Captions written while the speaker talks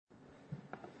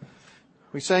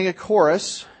We sang a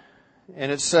chorus,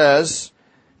 and it says,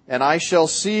 "And I shall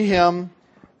see him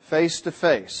face to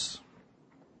face."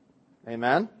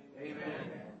 Amen? Amen.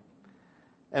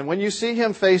 And when you see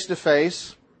him face to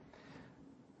face,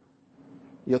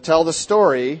 you'll tell the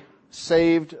story,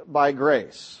 saved by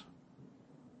grace.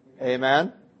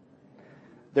 Amen?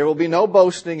 There will be no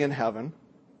boasting in heaven.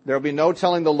 There will be no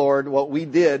telling the Lord what we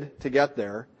did to get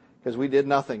there, because we did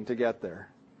nothing to get there.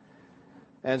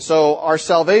 And so our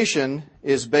salvation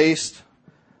is based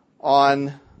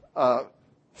on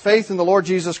faith in the Lord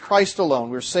Jesus Christ alone.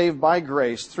 We're saved by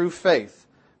grace through faith,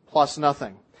 plus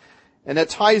nothing. And it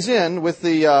ties in with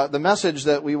the message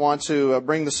that we want to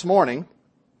bring this morning.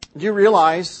 Do you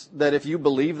realize that if you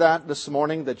believe that this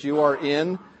morning, that you are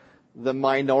in the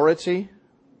minority,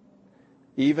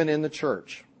 even in the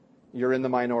church? You're in the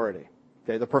minority,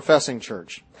 okay, the professing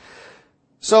church.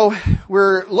 So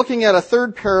we're looking at a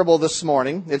third parable this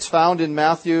morning. It's found in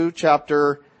Matthew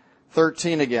chapter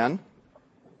 13 again.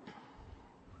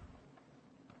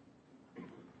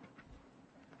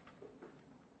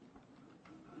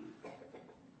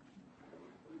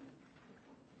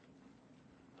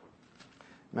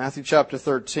 Matthew chapter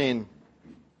 13.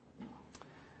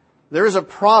 There is a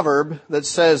proverb that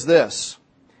says this: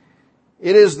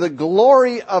 "It is the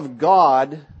glory of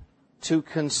God to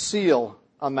conceal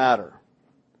a matter,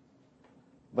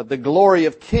 but the glory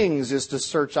of kings is to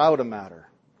search out a matter."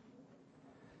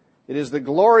 It is the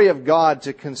glory of God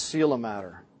to conceal a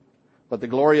matter, but the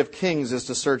glory of kings is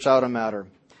to search out a matter.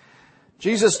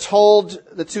 Jesus told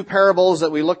the two parables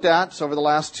that we looked at over the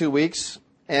last 2 weeks,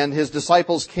 and his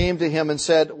disciples came to him and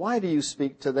said, "Why do you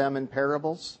speak to them in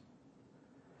parables?"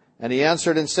 And he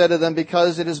answered and said to them,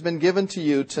 "Because it has been given to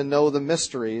you to know the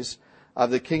mysteries of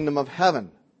the kingdom of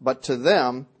heaven, but to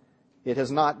them it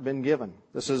has not been given."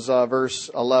 This is verse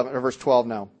 12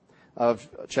 now of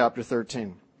chapter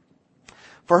 13.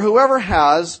 "For whoever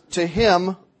has, to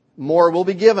him more will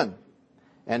be given,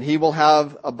 and he will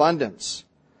have abundance.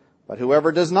 But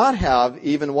whoever does not have,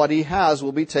 even what he has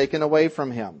will be taken away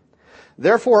from him.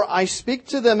 Therefore I speak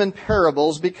to them in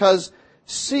parables, because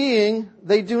seeing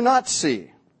they do not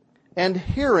see, and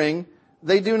hearing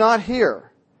they do not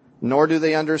hear, nor do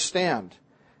they understand.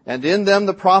 And in them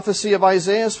the prophecy of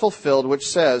Isaiah is fulfilled, which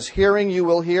says, Hearing you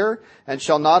will hear, and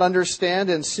shall not understand,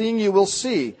 and seeing you will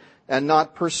see, and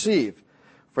not perceive.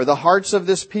 For the hearts of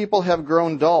this people have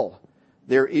grown dull.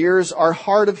 Their ears are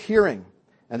hard of hearing,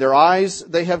 and their eyes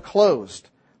they have closed,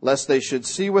 lest they should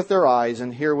see with their eyes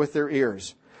and hear with their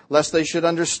ears, lest they should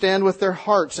understand with their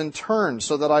hearts and turn,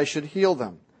 so that I should heal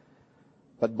them.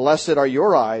 But blessed are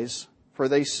your eyes, for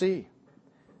they see,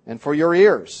 and for your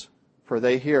ears, for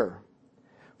they hear.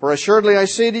 For assuredly I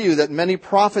say to you that many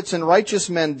prophets and righteous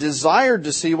men desired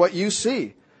to see what you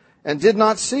see, and did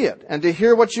not see it, and to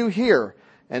hear what you hear,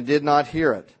 and did not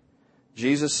hear it.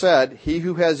 Jesus said, He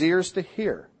who has ears to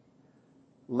hear,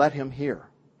 let him hear."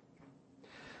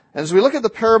 And as we look at the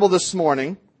parable this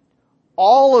morning,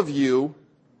 all of you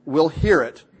will hear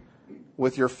it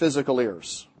with your physical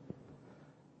ears.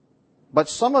 But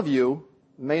some of you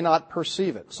may not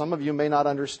perceive it. Some of you may not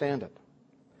understand it.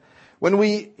 When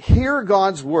we hear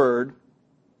God's word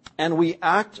and we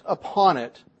act upon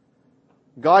it,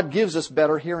 God gives us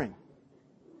better hearing.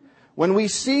 When we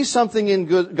see something in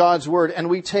God's word and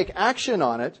we take action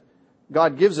on it,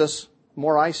 God gives us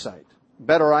more eyesight,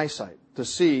 better eyesight, to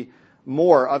see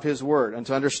more of His word and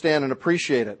to understand and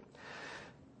appreciate it.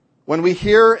 When we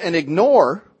hear and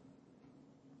ignore,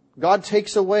 God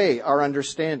takes away our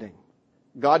understanding.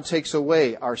 God takes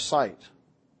away our sight.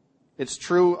 It's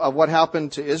true of what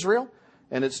happened to Israel,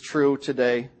 and it's true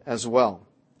today as well.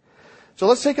 So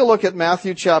let's take a look at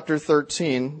Matthew chapter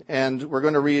 13, and we're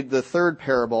going to read the third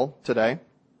parable today.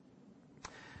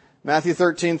 Matthew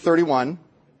 13:31.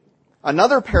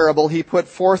 "Another parable he put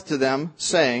forth to them,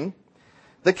 saying,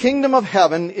 The kingdom of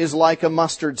heaven is like a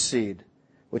mustard seed,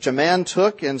 which a man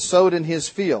took and sowed in his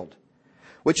field,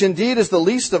 which indeed is the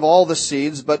least of all the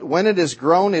seeds, but when it is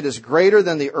grown, it is greater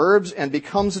than the herbs and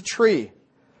becomes a tree,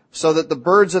 so that the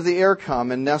birds of the air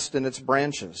come and nest in its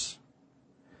branches."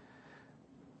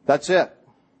 That's it.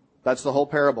 That's the whole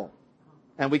parable.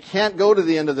 And we can't go to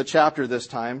the end of the chapter this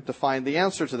time to find the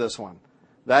answer to this one.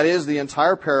 That is the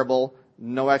entire parable,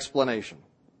 no explanation.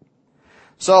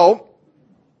 So,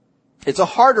 it's a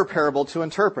harder parable to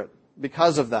interpret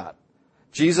because of that.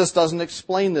 Jesus doesn't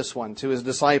explain this one to His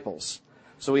disciples,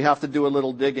 so we have to do a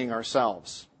little digging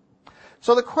ourselves.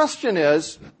 So the question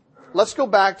is, let's go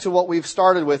back to what we've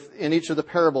started with in each of the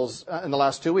parables in the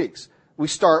last 2 weeks. We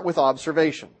start with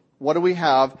observation. What do we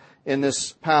have in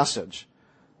this passage?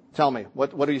 Tell me,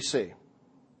 what do you see?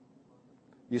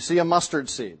 You see a mustard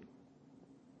seed.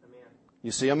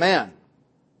 You see a man,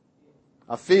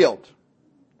 a field,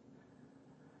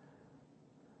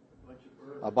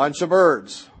 a bunch of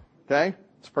birds. Okay?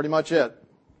 That's pretty much it.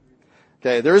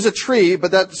 Okay, there is a tree,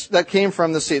 but that came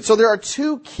from the seed. So there are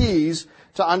two keys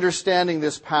to understanding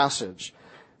this passage.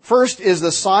 First is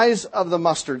the size of the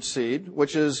mustard seed,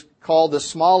 which is called the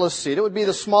smallest seed. It would be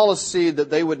the smallest seed that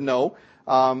they would know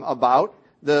about,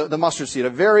 the mustard seed, a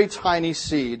very tiny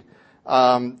seed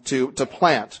to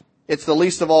plant. It's the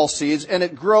least of all seeds, and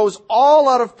it grows all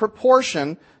out of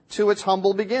proportion to its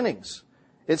humble beginnings.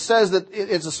 It says that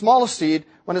it's the smallest seed.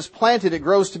 When it's planted, it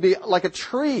grows to be like a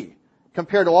tree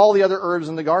compared to all the other herbs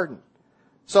in the garden.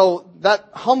 So that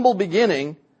humble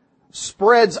beginning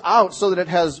spreads out so that it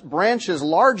has branches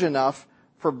large enough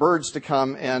for birds to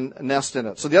come and nest in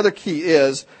it. So the other key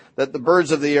is that the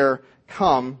birds of the air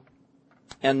come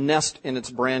and nest in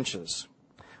its branches.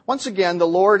 Once again, the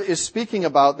Lord is speaking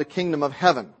about the kingdom of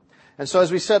heaven. And so as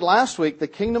we said last week, the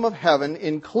kingdom of heaven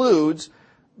includes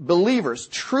believers,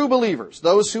 true believers,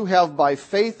 those who have by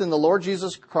faith in the Lord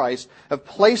Jesus Christ have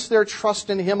placed their trust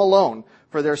in Him alone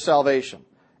for their salvation.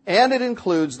 And it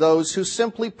includes those who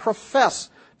simply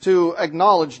profess to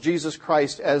acknowledge Jesus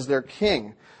Christ as their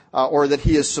King, or that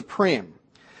He is supreme.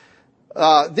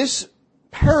 This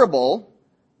parable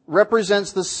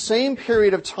represents the same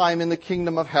period of time in the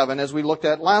kingdom of heaven as we looked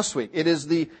at last week. It is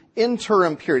the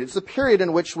interim period. It's the period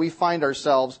in which we find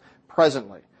ourselves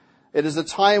presently. It is a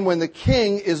time when the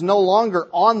King is no longer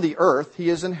on the earth, He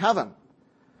is in heaven.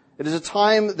 It is a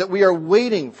time that we are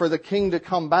waiting for the King to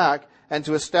come back and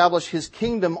to establish His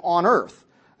kingdom on earth.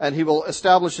 And He will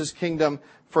establish His kingdom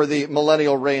for the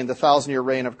millennial reign, the 1,000-year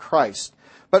reign of Christ.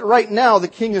 But right now, the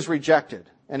King is rejected,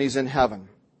 and He's in heaven.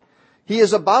 He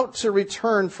is about to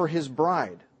return for His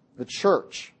bride, the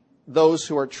church, those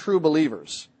who are true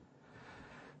believers.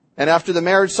 And after the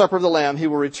marriage supper of the Lamb, He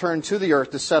will return to the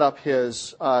earth to set up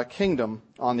His kingdom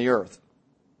on the earth.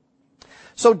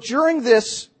 So during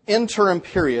this interim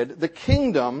period, the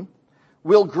kingdom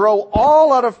will grow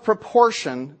all out of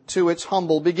proportion to its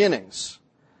humble beginnings.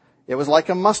 It was like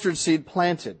a mustard seed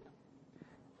planted.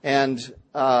 And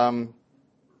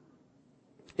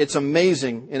it's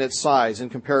amazing in its size in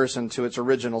comparison to its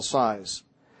original size.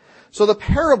 So the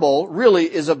parable really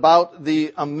is about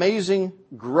the amazing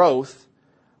growth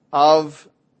of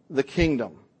the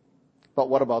kingdom. But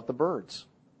what about the birds?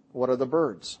 What are the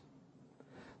birds?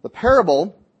 The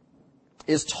parable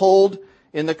is told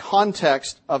in the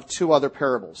context of two other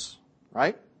parables,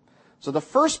 right? So the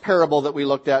first parable that we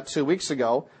looked at 2 weeks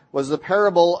ago was the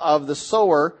parable of the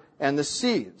sower and the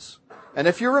seeds. And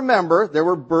if you remember, there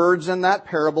were birds in that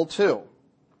parable too.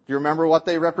 Do you remember what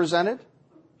they represented?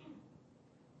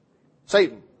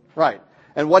 Satan, right.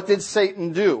 And what did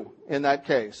Satan do in that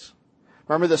case?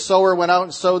 Remember, the sower went out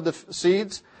and sowed the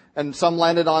seeds, and some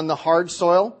landed on the hard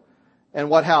soil. And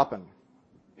what happened?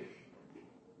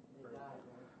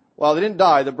 Well, they didn't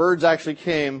die. The birds actually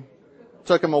came,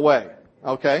 took them away.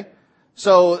 Okay?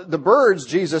 So the birds,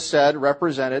 Jesus said,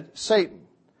 represented Satan.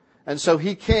 And so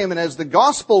He came, and as the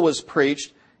gospel was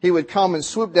preached, He would come and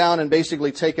swoop down and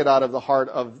basically take it out of the heart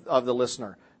of the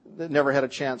listener. It never had a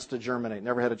chance to germinate,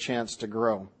 never had a chance to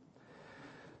grow.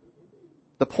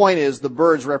 The point is, the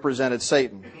birds represented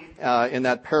Satan in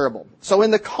that parable. So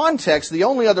in the context, the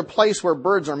only other place where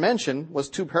birds are mentioned was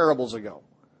 2 parables ago.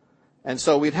 And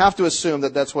so we'd have to assume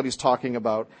that that's what He's talking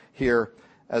about here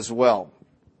as well.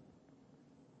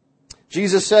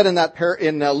 Jesus said in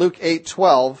Luke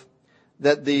 8:12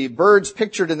 that the birds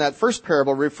pictured in that first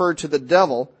parable referred to the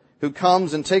devil who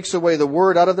comes and takes away the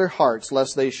word out of their hearts,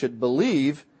 lest they should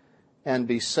believe and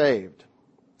be saved.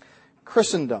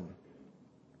 Christendom.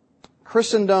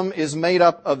 Christendom is made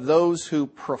up of those who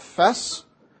profess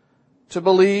to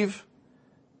believe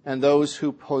and those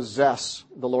who possess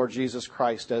the Lord Jesus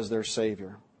Christ as their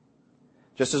Savior.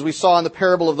 Just as we saw in the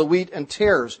parable of the wheat and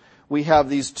tares, we have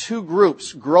these two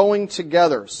groups growing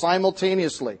together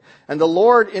simultaneously. And the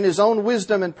Lord, in His own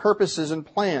wisdom and purposes and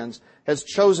plans, has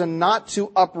chosen not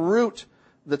to uproot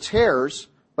the tares,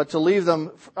 but to leave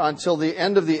them until the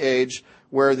end of the age,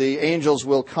 where the angels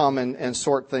will come and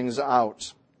sort things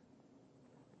out.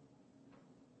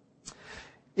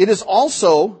 It is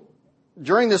also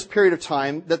during this period of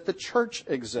time that the church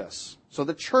exists. So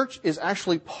the church is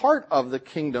actually part of the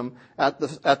kingdom at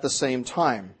the same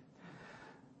time.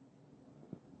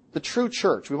 The true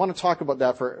church. We want to talk about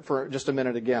that for just a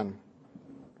minute again.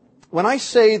 When I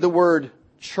say the word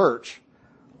church,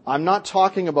 I'm not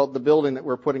talking about the building that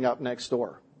we're putting up next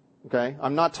door. Okay?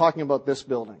 I'm not talking about this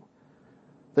building.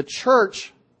 The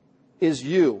church is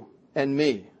you and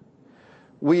me.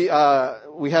 we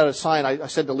had a sign. I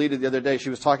said to Lita the other day, she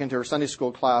was talking to her Sunday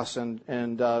school class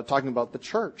and talking about the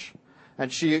church.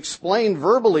 And she explained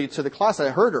verbally to the class, I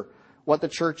heard her, what the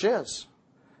church is.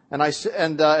 And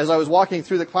as I was walking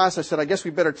through the class, I said, I guess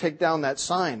we better take down that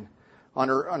sign on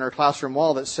her classroom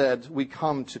wall that said, "We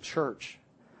come to church."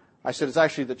 I said, it's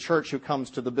actually the church who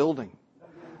comes to the building.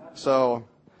 So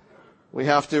we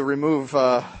have to remove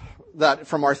that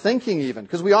from our thinking even,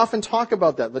 because we often talk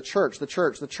about that, the church,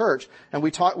 and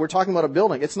we're talking about a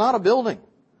building. It's not a building.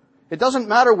 It doesn't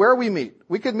matter where we meet.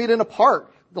 We could meet in a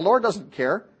park. The Lord doesn't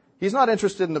care. He's not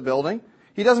interested in the building.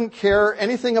 He doesn't care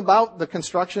anything about the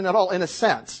construction at all, in a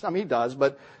sense. I mean, he does,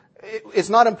 but it's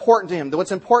not important to him.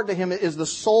 What's important to him is the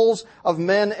souls of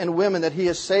men and women that he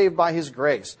has saved by his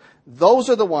grace. Those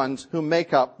are the ones who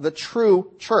make up the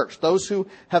true church, those who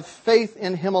have faith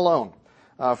in him alone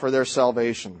for their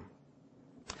salvation.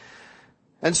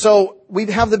 And so we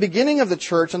have the beginning of the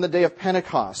church on the day of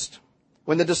Pentecost,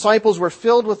 when the disciples were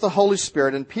filled with the Holy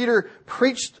Spirit, and Peter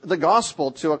preached the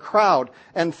gospel to a crowd,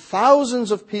 and thousands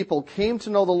of people came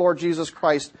to know the Lord Jesus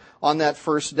Christ on that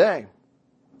first day.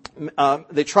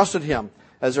 They trusted him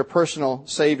as their personal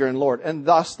Savior and Lord, and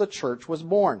thus the church was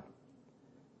born.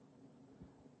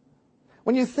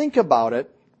 When you think about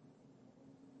it,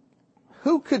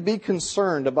 who could be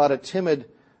concerned about a timid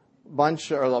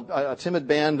bunch or a timid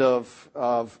band of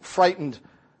frightened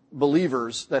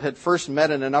believers that had first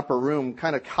met in an upper room,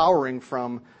 kind of cowering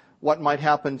from what might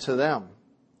happen to them?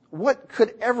 What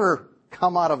could ever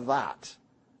come out of that?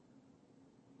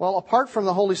 Well, apart from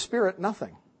the Holy Spirit,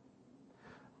 nothing.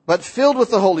 But filled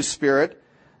with the Holy Spirit,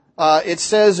 it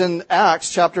says in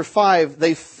Acts chapter 5,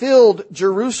 they filled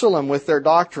Jerusalem with their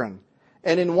doctrine.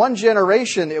 And in one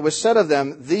generation it was said of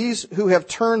them, these who have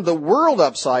turned the world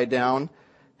upside down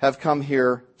have come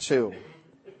here too.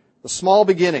 The small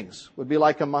beginnings would be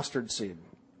like a mustard seed.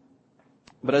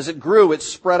 But as it grew, it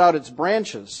spread out its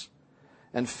branches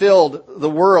and filled the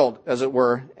world, as it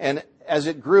were. And as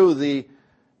it grew, the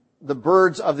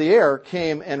birds of the air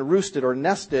came and roosted or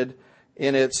nested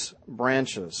in its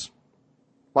branches.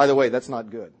 By the way, that's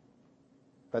not good.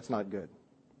 That's not good.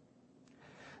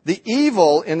 The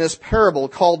evil in this parable,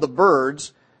 called the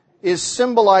birds, is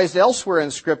symbolized elsewhere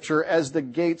in Scripture as the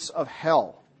gates of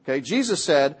hell. Okay, Jesus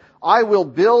said, I will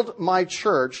build my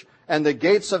church, and the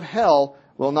gates of hell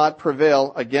will not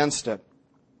prevail against it.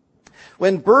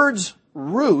 When birds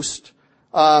roost,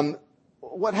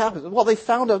 what happens? Well, they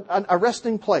found a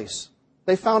resting place.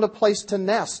 They found a place to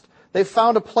nest. They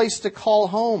found a place to call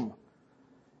home.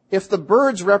 If the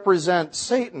birds represent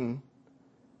Satan,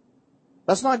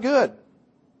 that's not good.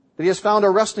 That he has found a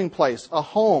resting place, a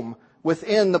home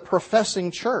within the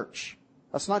professing church.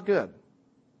 That's not good.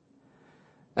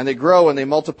 And they grow and they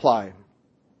multiply.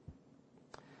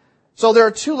 So there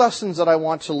are two lessons that I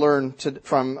want to learn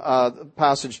from the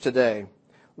passage today.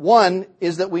 One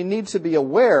is that we need to be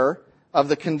aware of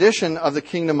the condition of the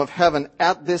kingdom of heaven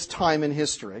at this time in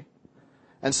history.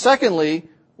 And secondly,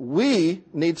 we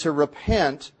need to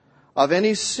repent of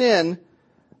any sin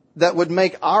that would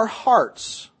make our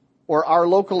hearts or our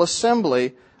local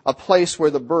assembly a place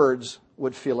where the birds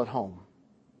would feel at home.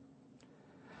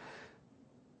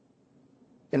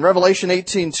 In Revelation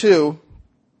 18:2,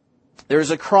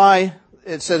 there's a cry.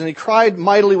 It says, and he cried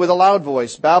mightily with a loud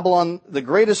voice, Babylon the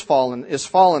great is fallen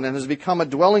and has become a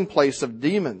dwelling place of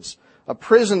demons, a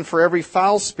prison for every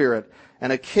foul spirit,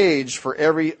 and a cage for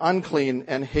every unclean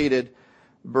and hated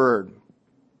bird.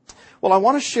 Well, I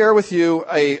want to share with you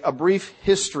a brief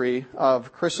history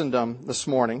of Christendom this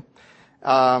morning.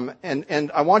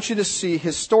 And I want you to see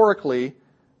historically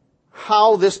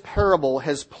how this parable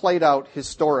has played out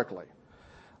historically.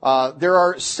 There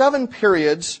are 7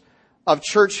 periods of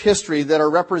church history that are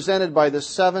represented by the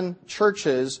 7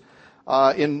 churches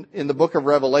in the book of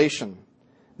Revelation.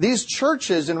 These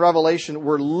churches in Revelation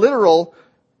were literal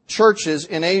churches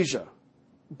in Asia,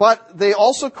 but they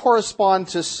also correspond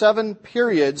to 7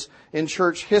 periods in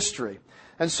church history.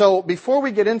 And so before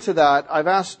we get into that,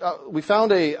 we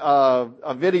found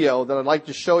a video that I'd like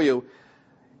to show you.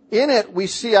 In it, we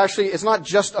see actually, it's not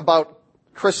just about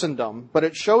Christendom, but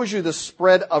it shows you the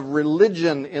spread of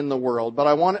religion in the world. But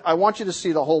I want you to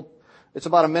see the whole, it's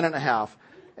about a minute and a half,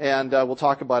 and we'll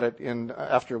talk about it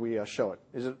after we show it.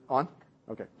 Is it on?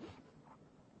 Okay.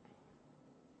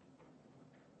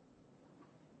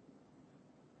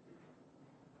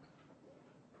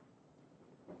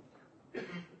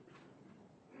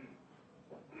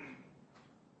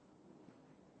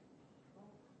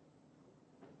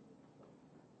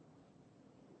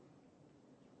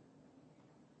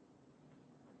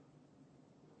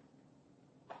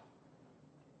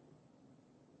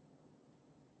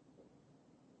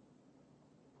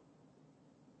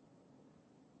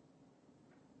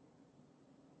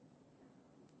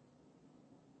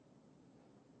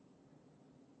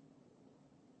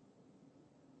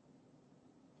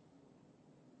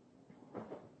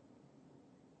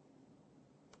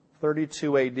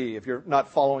 32 AD. If you're not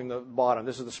following the bottom,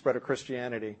 this is the spread of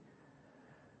Christianity.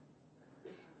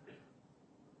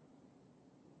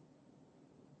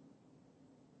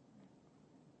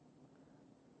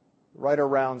 Right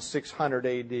around 600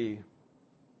 AD.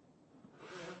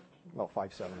 Well,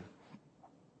 570.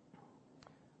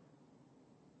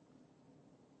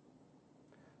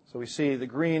 So we see the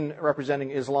green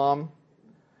representing Islam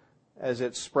as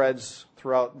it spreads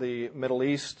throughout the Middle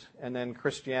East, and then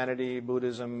Christianity,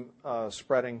 Buddhism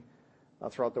spreading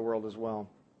throughout the world as well.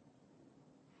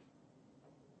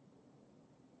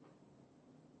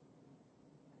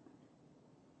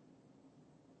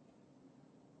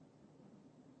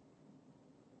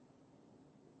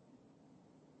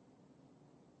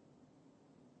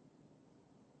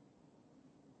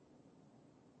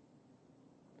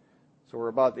 So we're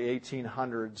about the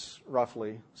 1800s,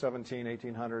 roughly,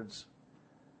 1800s,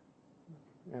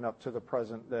 and up to the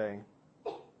present day.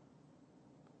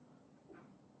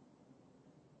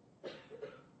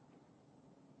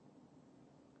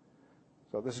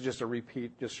 So this is just a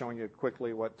repeat, just showing you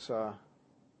quickly what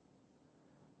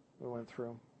we went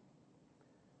through.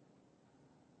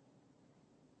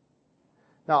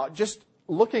 Now, just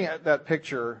looking at that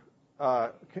picture,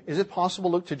 is it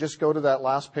possible, Luke, to just go to that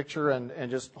last picture and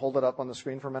just hold it up on the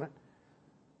screen for a minute?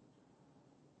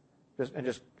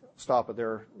 Just stop it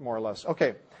there, more or less.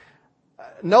 Okay.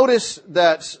 Notice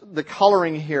that the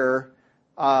coloring here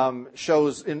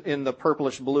shows in the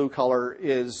purplish blue color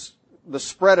is the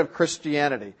spread of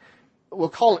Christianity. We'll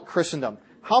call it Christendom.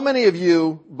 How many of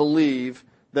you believe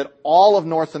that all of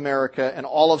North America and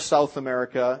all of South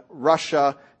America,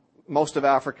 Russia, most of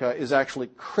Africa is actually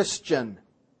Christian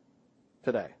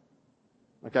today?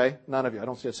 Okay? None of you. I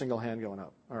don't see a single hand going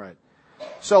up. All right.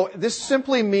 So this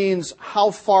simply means how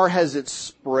far has it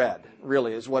spread,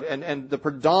 really, is what, and the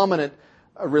predominant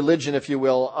religion, if you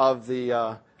will, of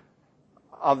the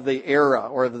era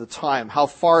or of the time, how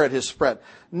far it has spread.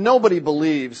 Nobody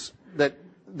believes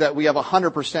that we have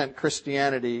 100%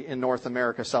 Christianity in North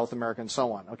America, South America, and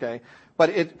so on. Okay?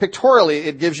 But pictorially,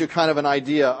 it gives you kind of an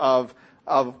idea of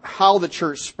how the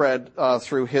church spread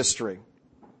through history,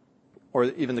 or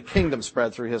even the kingdom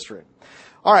spread through history.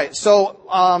 All right, so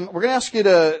we're going to ask you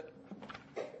to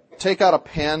take out a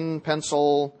pen,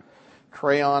 pencil,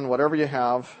 crayon, whatever you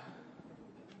have.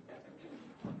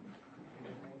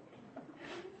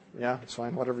 Yeah, it's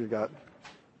fine, whatever you got.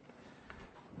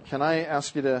 Can I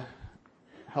ask you to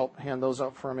help hand those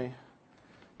up for me?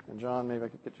 And John, maybe I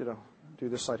could get you to do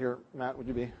this side here. Matt, would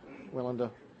you be willing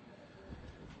to?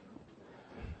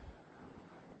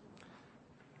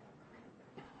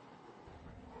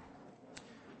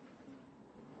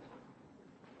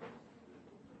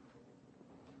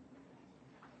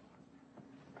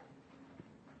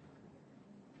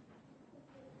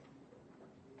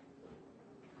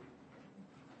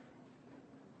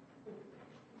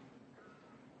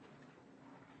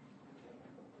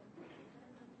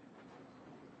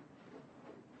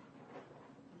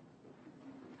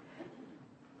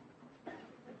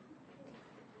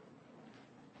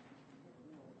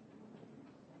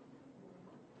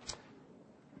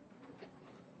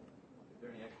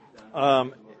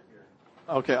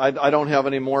 Okay, I don't have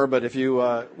any more, but if you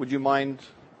would you mind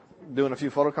doing a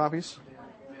few photocopies?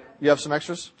 You have some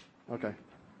extras? Okay.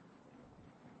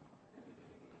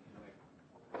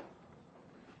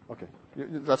 Okay,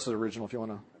 that's the original. If you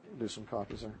want to do some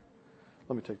copies there,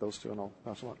 let me take those two and I'll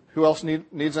pass them on. Who else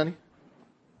needs any?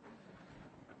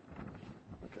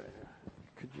 Okay,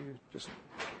 could you just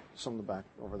some in the back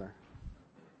over there?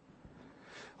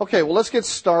 Okay, well let's get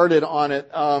started on it.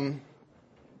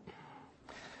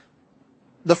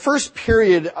 The first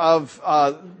period of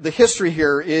the history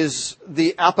here is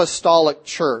the Apostolic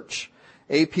Church,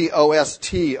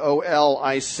 Apostolic,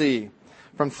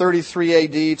 from 33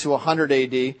 AD to 100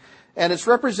 AD, and it's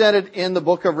represented in the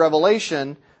book of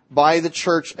Revelation by the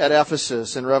church at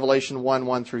Ephesus in Revelation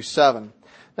 1 through 7.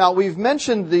 Now, we've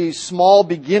mentioned the small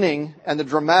beginning and the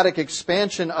dramatic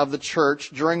expansion of the church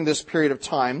during this period of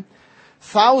time.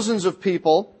 Thousands of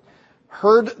people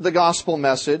heard the gospel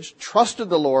message, trusted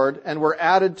the Lord, and were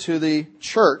added to the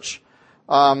church.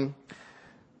 But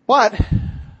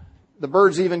the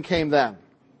birds even came then.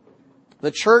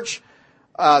 The church,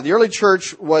 the early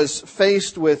church was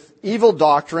faced with evil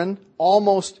doctrine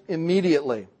almost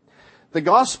immediately. The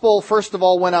gospel, first of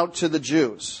all, went out to the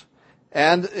Jews,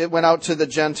 and it went out to the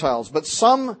Gentiles. But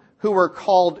some who were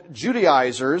called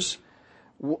Judaizers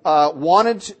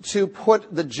wanted to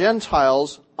put the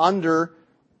Gentiles under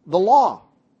the law.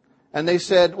 And they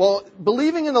said, well,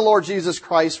 believing in the Lord Jesus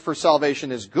Christ for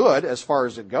salvation is good as far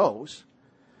as it goes,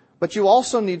 but you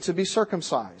also need to be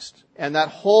circumcised. And that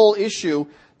whole issue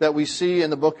that we see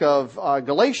in the book of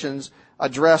Galatians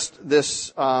addressed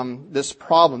this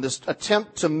problem. This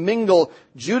attempt to mingle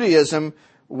Judaism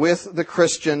with the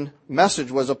Christian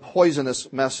message was a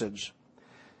poisonous message.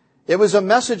 It was a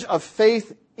message of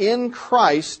faith in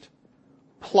Christ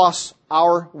plus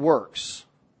our works.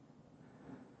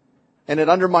 And it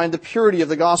undermined the purity of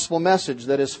the gospel message,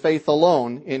 that is faith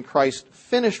alone in Christ's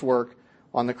finished work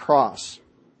on the cross.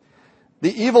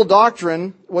 The evil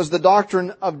doctrine was the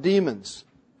doctrine of demons,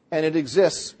 and it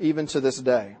exists even to this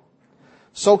day.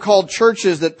 So-called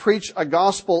churches that preach a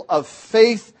gospel of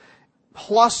faith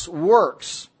plus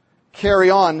works carry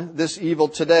on this evil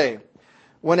today.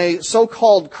 When a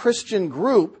so-called Christian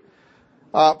group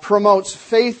promotes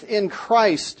faith in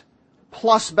Christ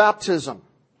plus baptism,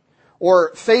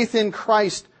 or faith in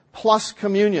Christ plus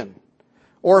communion,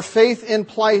 or faith in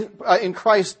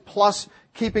Christ plus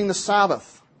keeping the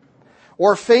Sabbath,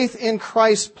 or faith in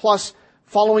Christ plus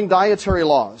following dietary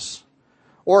laws,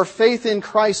 or faith in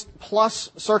Christ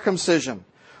plus circumcision,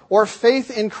 or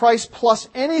faith in Christ plus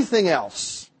anything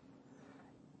else.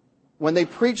 When they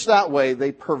preach that way,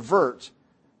 they pervert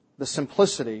the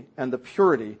simplicity and the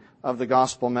purity of the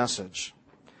gospel message.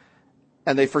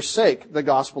 And they forsake the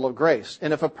gospel of grace.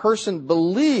 And if a person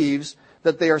believes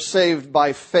that they are saved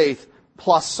by faith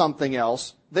plus something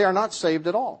else, they are not saved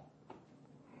at all.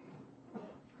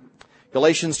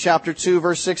 Galatians chapter 2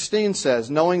 verse 16 says,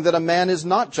 knowing that a man is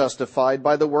not justified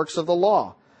by the works of the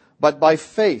law, but by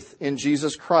faith in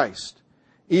Jesus Christ.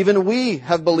 Even we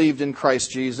have believed in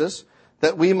Christ Jesus,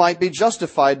 that we might be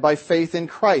justified by faith in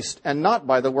Christ, and not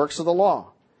by the works of the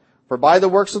law. For by the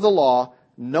works of the law,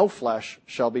 no flesh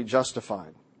shall be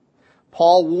justified.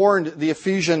 Paul warned the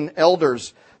Ephesian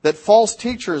elders that false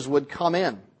teachers would come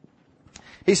in.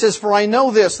 He says, for I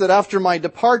know this, that after my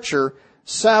departure,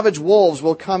 savage wolves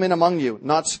will come in among you,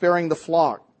 not sparing the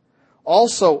flock.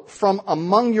 Also, from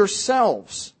among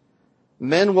yourselves,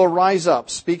 men will rise up,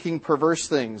 speaking perverse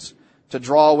things, to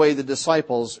draw away the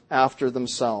disciples after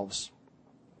themselves.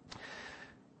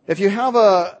 If you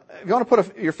want to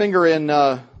put your finger in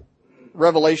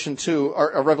Revelation 2,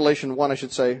 or Revelation 1, I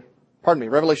should say,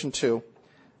 Revelation 2,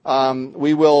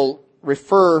 we will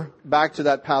refer back to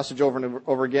that passage over and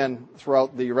over again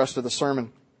throughout the rest of the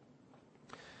sermon.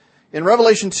 In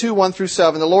Revelation 2, 1 through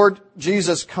 7, the Lord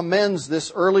Jesus commends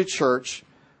this early church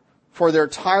for their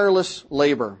tireless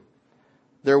labor,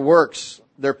 their works,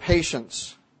 their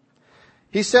patience.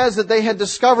 He says that they had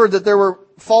discovered that there were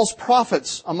false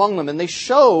prophets among them, and they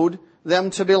showed them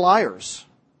to be liars.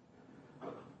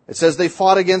 It says they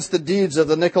fought against the deeds of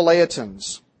the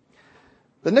Nicolaitans.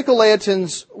 The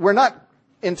Nicolaitans, we're not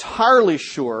entirely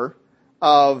sure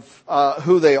of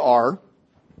who they are,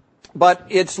 but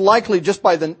it's likely just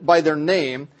by their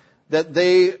name that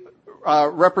they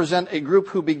represent a group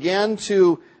who began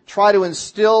to try to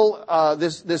instill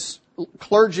this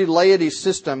clergy laity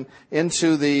system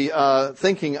into the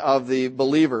thinking of the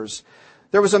believers.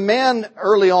 There was a man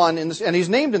early on, and he's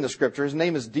named in the Scripture. His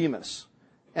name is Demas,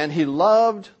 and he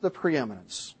loved the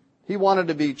preeminence. He wanted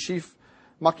to be chief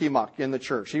mucky-muck in the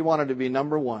church. He wanted to be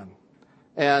number one,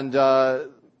 and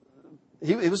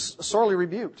he was sorely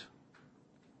rebuked.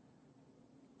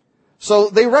 So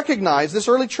they recognized, this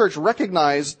early church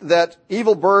recognized that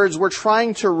evil birds were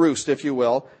trying to roost, if you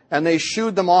will, and they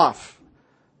shooed them off.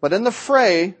 But in the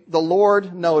fray, the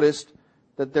Lord noticed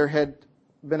that there had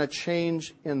been a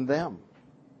change in them,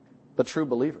 the true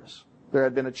believers. There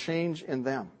had been a change in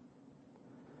them.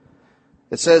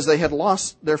 It says they had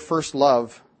lost their first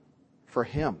love for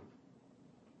Him.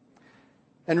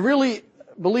 And really,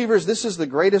 believers, this is the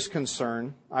greatest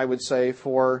concern, I would say,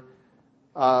 for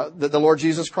that the Lord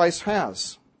Jesus Christ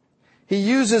has. He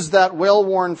uses that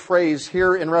well-worn phrase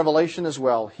here in Revelation as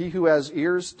well. He who has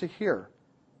ears to hear,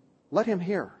 let him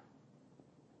hear.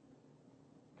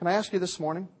 Can I ask you this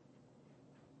morning?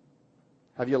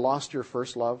 Have you lost your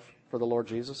first love for the Lord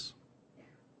Jesus?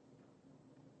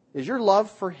 Is your love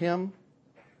for Him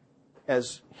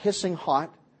as hissing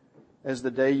hot as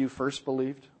the day you first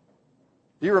believed?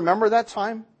 Do you remember that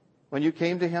time when you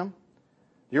came to Him?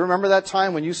 Do you remember that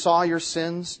time when you saw your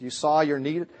sins, you saw your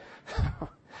need?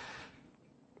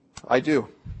 I do.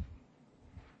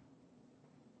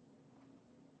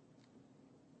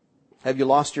 Have you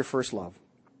lost your first love?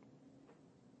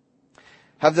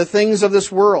 Have the things of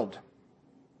this world,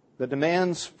 the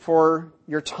demands for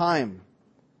your time,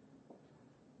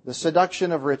 the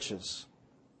seduction of riches,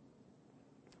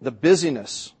 the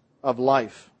busyness of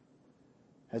life,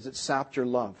 has it sapped your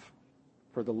love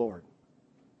for the Lord?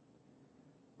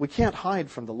 We can't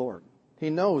hide from the Lord. He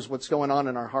knows what's going on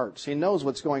in our hearts. He knows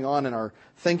what's going on in our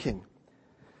thinking.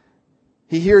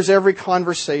 He hears every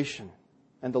conversation,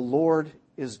 and the Lord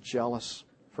is jealous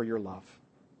for your love.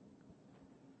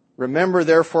 Remember,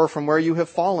 therefore, from where you have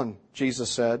fallen, Jesus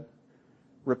said,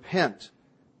 repent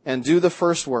and do the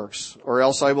first works, or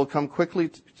else I will come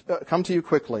to you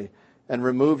quickly and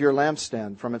remove your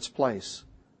lampstand from its place,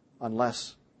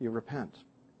 unless you repent.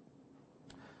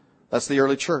 That's the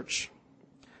early church.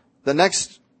 The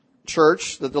next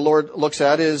church that the Lord looks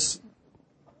at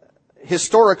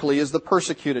historically is the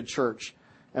persecuted church.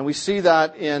 And we see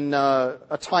that in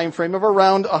a time frame of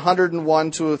around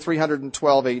 101 to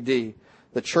 312 AD,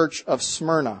 the church of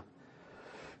Smyrna,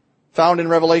 found in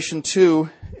Revelation 2,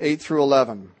 8 through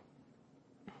 11.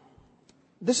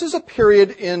 This is a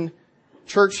period in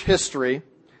church history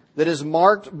that is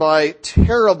marked by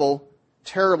terrible,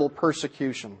 terrible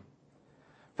persecution.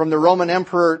 From the Roman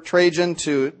Emperor Trajan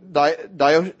to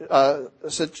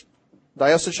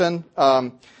Diocletian,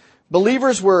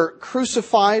 believers were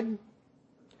crucified.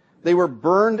 They were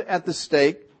burned at the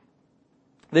stake.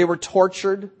 They were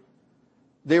tortured.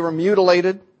 They were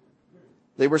mutilated.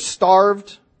 They were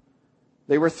starved.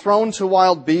 They were thrown to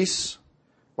wild beasts,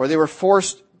 or they were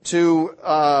forced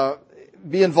to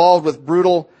be involved with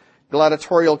brutal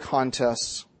gladiatorial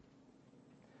contests.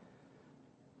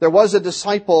 There was a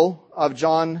disciple of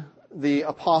John the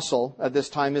Apostle at this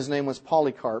time. His name was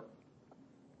Polycarp.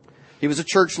 He was a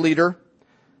church leader,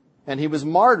 and he was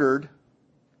martyred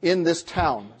in this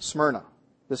town, Smyrna.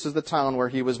 This is the town where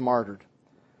he was martyred.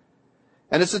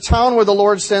 And it's the town where the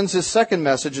Lord sends his second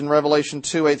message in Revelation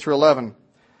 2, 8 through 11.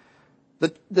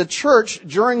 The church,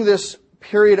 during this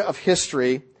period of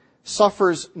history,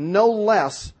 suffers no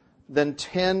less than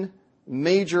 10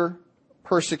 major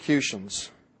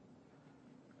persecutions.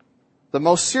 The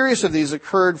most serious of these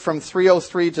occurred from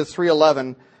 303 to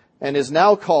 311 and is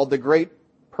now called the Great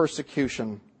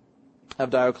Persecution of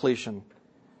Diocletian.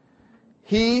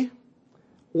 He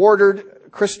ordered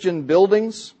Christian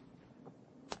buildings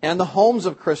and the homes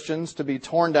of Christians to be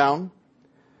torn down,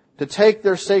 to take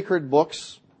their sacred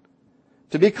books,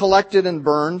 to be collected and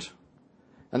burned,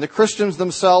 and the Christians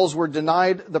themselves were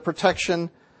denied the protection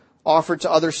offered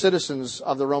to other citizens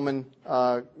of the Roman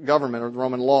government or the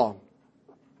Roman law.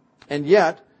 And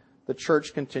yet, the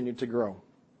church continued to grow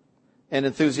and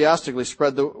enthusiastically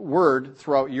spread the word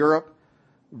throughout Europe,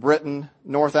 Britain,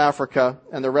 North Africa,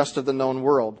 and the rest of the known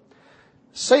world.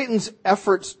 Satan's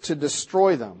efforts to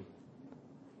destroy them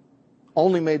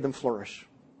only made them flourish.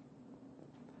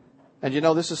 And you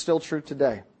know, this is still true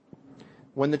today.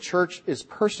 When the church is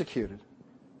persecuted,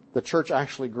 the church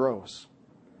actually grows.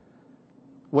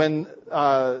 When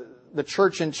the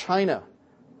church in China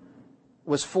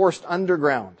was forced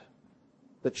underground,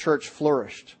 the church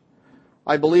flourished.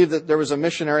 I believe that there was a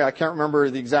missionary, I can't remember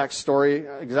the exact story,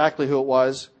 exactly who it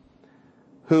was,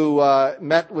 who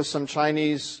met with some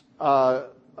Chinese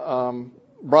brothers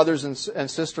and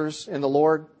sisters in the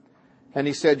Lord. And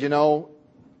he said, you know,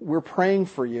 we're praying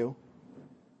for you.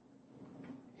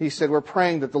 He said, we're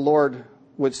praying that the Lord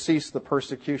would cease the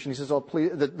persecution. He says, oh,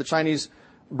 please, the Chinese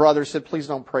brother said, please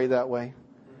don't pray that way.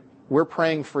 We're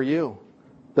praying for you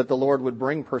that the Lord would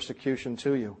bring persecution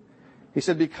to you. He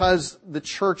said, because the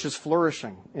church is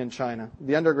flourishing in China.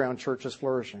 The underground church is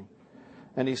flourishing.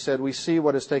 And he said, we see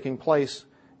what is taking place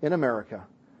in America.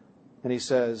 And he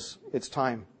says, it's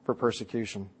time for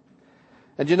persecution.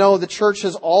 And you know, the church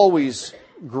has always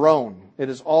grown. It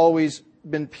has always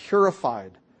been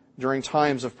purified during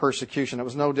times of persecution. It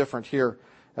was no different here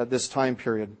at this time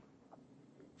period.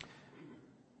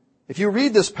 If you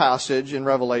read this passage in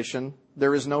Revelation,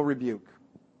 there is no rebuke.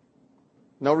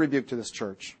 No rebuke to this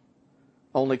church.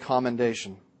 Only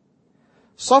commendation.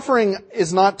 Suffering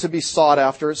is not to be sought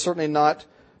after. It's certainly not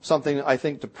something, I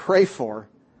think, to pray for.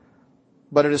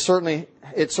 But it certainly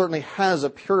has a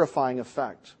purifying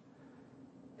effect.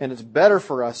 And it's better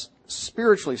for us,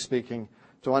 spiritually speaking,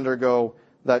 to undergo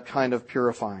that kind of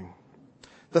purifying.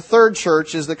 The third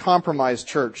church is the compromised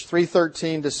church,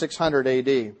 313 to 600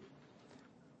 AD.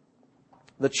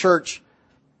 The church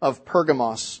of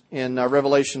Pergamos in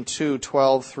Revelation 2,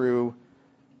 12 through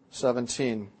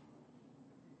 17.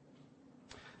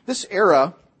 This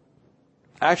era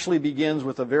actually begins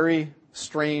with a very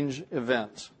strange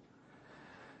event.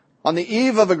 On the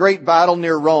eve of a great battle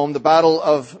near Rome, the Battle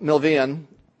of Milvian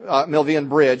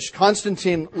Bridge,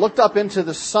 Constantine looked up into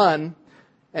the sun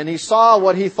and he saw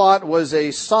what he thought was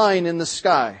a sign in the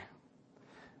sky.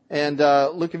 And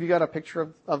Luke, have you got a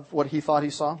picture of what he thought he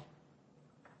saw?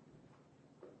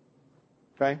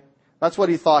 Okay? That's what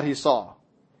he thought he saw.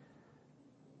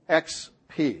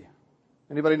 XP.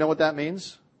 Anybody know what that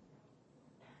means?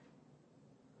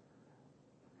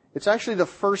 It's actually the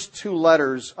first two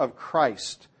letters of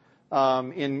Christ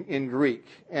in Greek.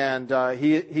 And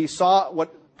he saw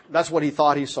what That's what he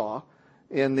thought he saw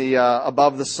in the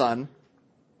above the sun.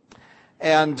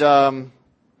 And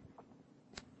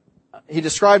he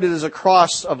described it as a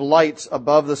cross of lights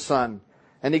above the sun.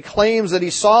 And he claims that he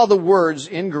saw the words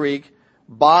in Greek,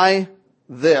 "By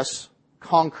this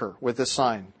conquer," with this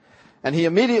sign. And he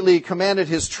immediately commanded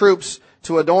his troops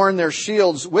to adorn their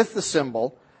shields with the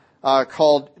symbol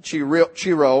called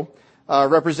Chiro,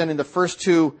 representing the first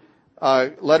two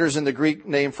letters in the Greek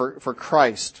name for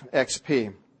Christ,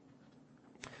 XP.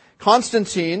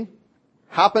 Constantine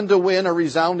happened to win a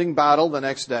resounding battle the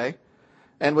next day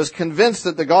and was convinced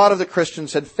that the God of the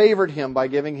Christians had favored him by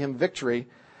giving him victory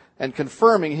and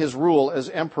confirming his rule as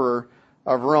emperor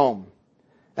of Rome.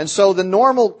 And so the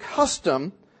normal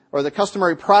custom, or the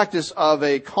customary practice of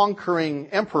a conquering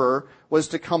emperor, was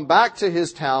to come back to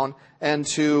his town and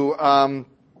to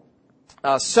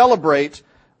celebrate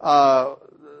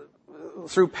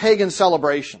through pagan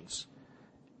celebrations.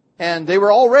 And they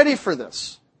were all ready for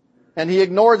this. And he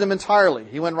ignored them entirely.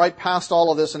 He went right past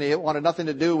all of this, and he wanted nothing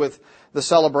to do with the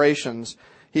celebrations.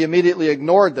 He immediately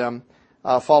ignored them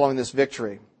following this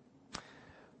victory.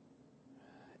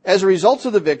 As a result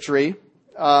of the victory,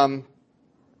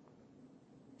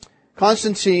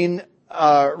 Constantine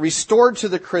restored to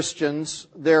the Christians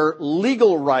their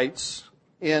legal rights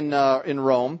in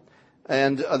Rome,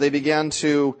 and they began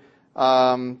to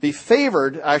be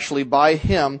favored actually by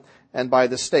him and by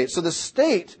the state. So the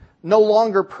state no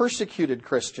longer persecuted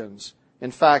Christians. In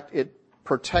fact, it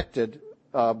protected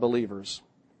believers.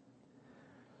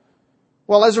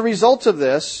 Well, as a result of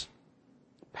this,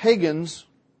 pagans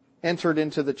entered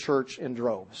into the church in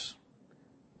droves.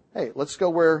 Hey, let's go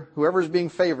where whoever's being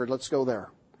favored, let's go there.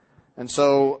 And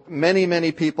so many,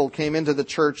 many people came into the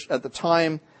church at the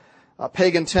time.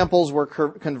 Pagan temples were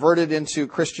converted into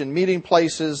Christian meeting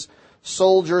places.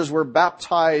 Soldiers were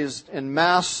baptized en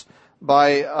masse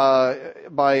by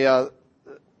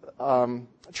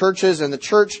churches, and the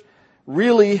church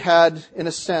really had, in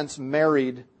a sense,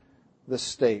 married the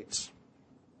state.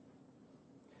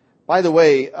 By the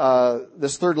way,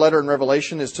 this third letter in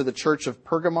Revelation is to the church of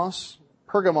Pergamos.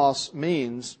 Pergamos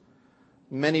means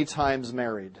many times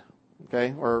married,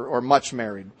 okay, or much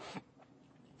married.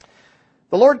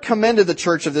 The Lord commended the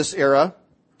church of this era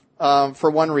for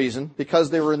one reason,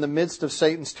 because they were in the midst of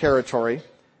Satan's territory.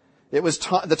 It was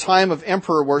the time of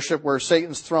emperor worship, where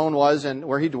Satan's throne was and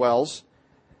where he dwells.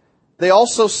 They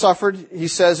also suffered, he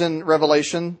says in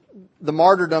Revelation, the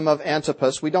martyrdom of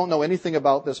Antipas. We don't know anything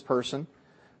about this person,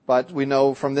 but we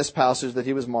know from this passage that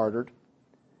he was martyred.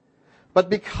 But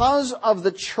because of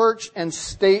the church and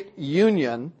state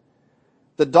union,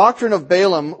 the doctrine of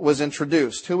Balaam was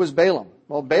introduced. Who was Balaam?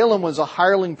 Well, Balaam was a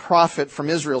hireling prophet from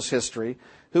Israel's history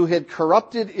who had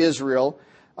corrupted Israel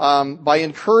by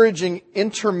encouraging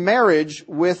intermarriage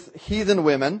with heathen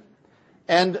women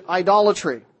and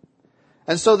idolatry.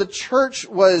 And so the church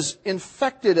was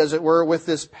infected, as it were, with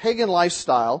this pagan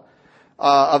lifestyle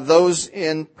of those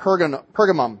in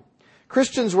Pergamum.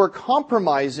 Christians were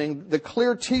compromising the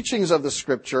clear teachings of the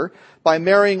Scripture by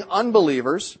marrying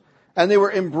unbelievers, and they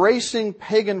were embracing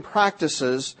pagan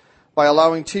practices by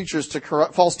allowing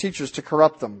false teachers to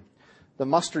corrupt them. The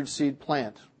mustard seed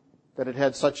plant that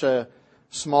had such a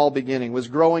small beginning was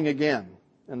growing again,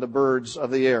 and the birds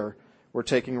of the air were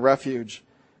taking refuge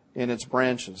in its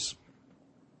branches.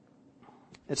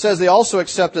 It says they also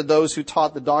accepted those who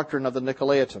taught the doctrine of the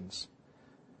Nicolaitans.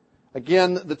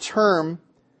 Again, the term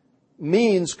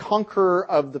means conqueror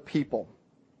of the people.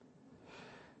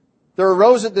 There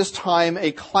arose at this time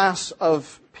a class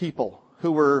of people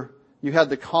who were, you had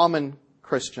the common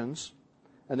Christians,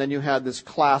 and then you had this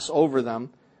class over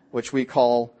them, which we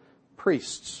call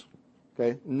priests.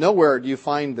 Okay? Nowhere do you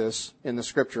find this in the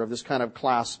Scripture, of this kind of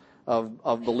class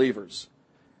of believers.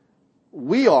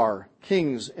 We are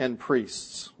kings and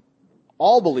priests,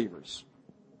 all believers,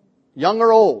 young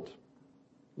or old,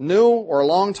 new or a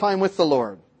long time with the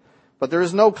Lord. But there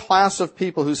is no class of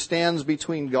people who stands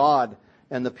between God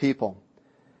and the people.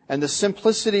 And the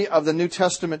simplicity of the New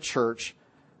Testament church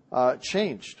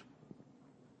changed.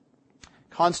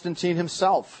 Constantine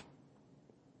himself,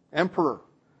 emperor,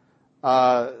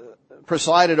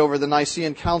 presided over the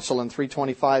Nicene Council in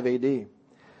 325 AD.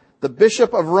 The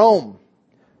Bishop of Rome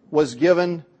was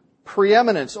given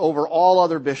preeminence over all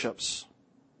other bishops.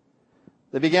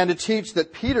 They began to teach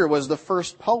that Peter was the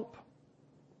first pope.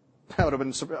 That would have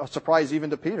been a surprise even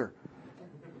to Peter.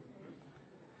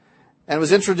 And it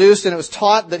was introduced, and it was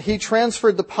taught that he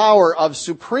transferred the power of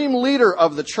supreme leader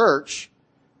of the church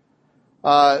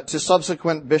to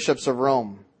subsequent bishops of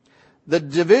Rome. The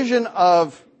division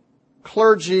of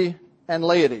clergy and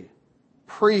laity,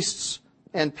 priests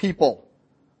and people,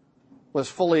 was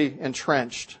fully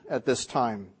entrenched at this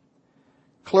time.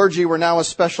 Clergy were now a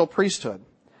special priesthood.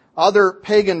 Other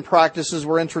pagan practices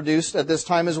were introduced at this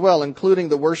time as well, including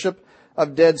the worship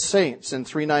of dead saints in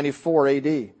 394 AD,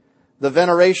 the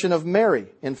veneration of Mary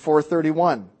in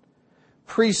 431.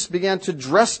 Priests began to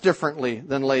dress differently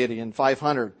than laity in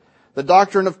 500. The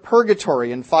doctrine of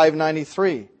purgatory in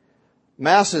 593.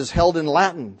 Masses held in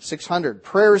Latin, 600.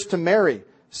 Prayers to Mary,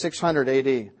 600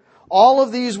 AD. All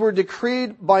of these were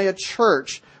decreed by a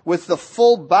church with the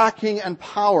full backing and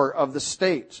power of the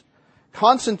state.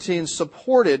 Constantine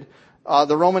supported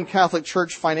the Roman Catholic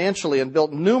Church financially and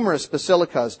built numerous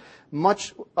basilicas.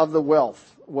 Much of the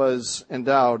wealth was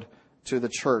endowed to the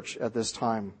church at this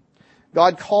time.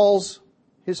 God calls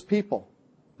His people.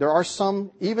 There are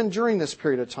some, even during this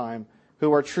period of time,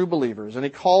 who are true believers, and He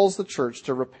calls the church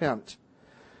to repent.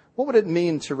 What would it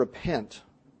mean to repent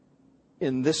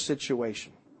in this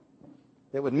situation?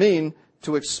 It would mean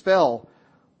to expel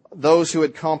those who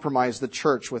had compromised the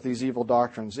church with these evil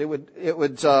doctrines. It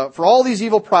would for all these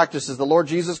evil practices, the Lord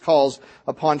Jesus calls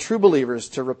upon true believers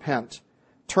to repent.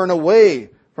 Turn away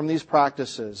from these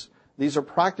practices. These are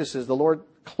practices the Lord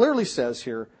clearly says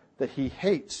here that He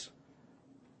hates.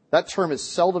 That term is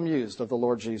seldom used of the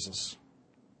Lord Jesus.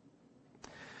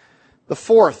 The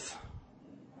fourth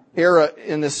era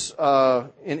in this,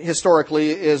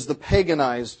 historically, is the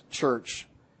paganized church.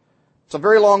 It's a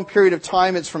very long period of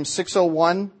time. It's from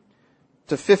 601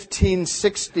 to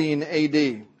 1516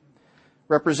 AD,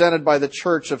 represented by the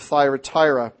church of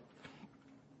Thyatira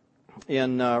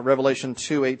in Revelation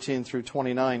 2:18 through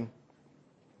 29.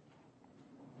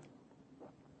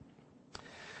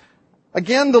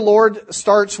 Again, the Lord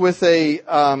starts with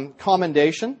a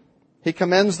commendation. He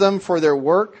commends them for their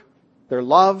work, their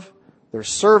love, their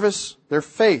service, their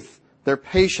faith, their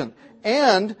patience,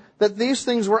 and that these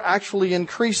things were actually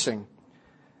increasing.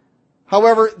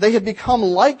 However, they had become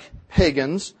like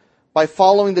pagans by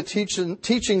following the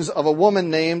teachings of a woman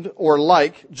named, or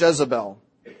like, Jezebel.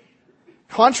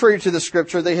 Contrary to the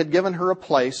Scripture, they had given her a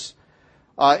place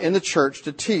in the church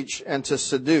to teach and to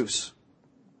seduce.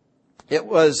 It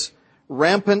was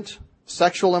rampant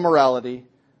sexual immorality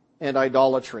and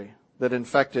idolatry that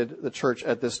infected the church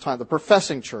at this time, the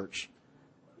professing church.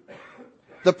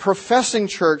 The professing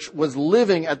church was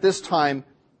living at this time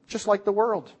just like the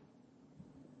world.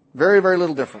 Very, very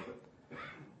little different.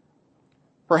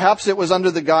 Perhaps it was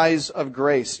under the guise of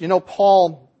grace. You know,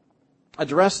 Paul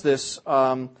addressed this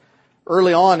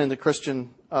early on in the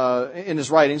Christian, in his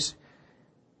writings.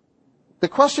 The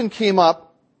question came up,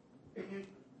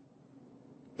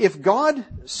 if God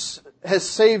has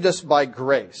saved us by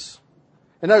grace,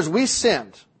 in other words, we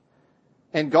sinned,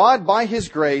 and God, by His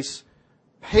grace,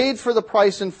 paid for the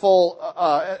price in full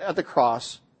at the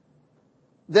cross,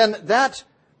 then that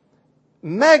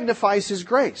magnifies His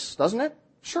grace, doesn't it?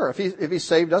 Sure, if He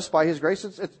saved us by His grace,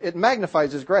 it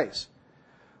magnifies His grace.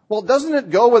 Well, doesn't it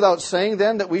go without saying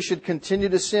then that we should continue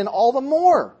to sin all the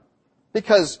more?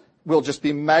 Because we'll just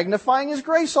be magnifying His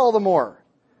grace all the more.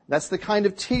 That's the kind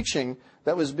of teaching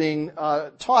that was being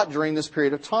taught during this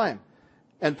period of time.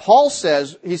 And Paul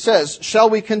says,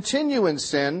 shall we continue in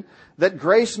sin that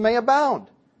grace may abound?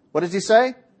 What does he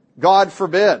say? God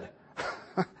forbid.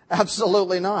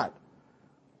 Absolutely not.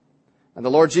 And the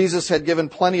Lord Jesus had given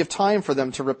plenty of time for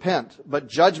them to repent, but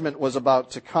judgment was about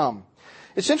to come.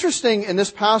 It's interesting in this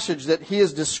passage that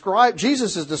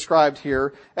Jesus is described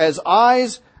here as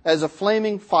eyes as a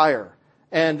flaming fire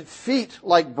and feet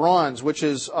like bronze, which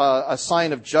is a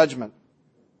sign of judgment.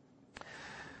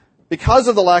 Because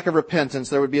of the lack of repentance,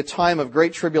 there would be a time of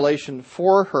great tribulation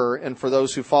for her and for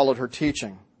those who followed her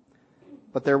teaching.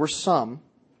 But there were some,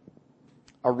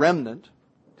 a remnant,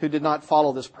 who did not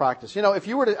follow this practice. You know, if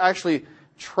you were to actually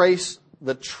trace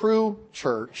the true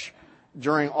church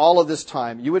during all of this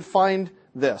time, you would find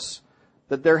this,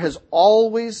 that there has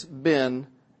always been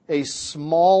a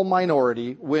small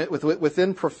minority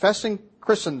within professing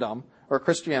Christendom or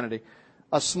Christianity,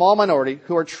 a small minority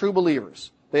who are true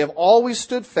believers. They have always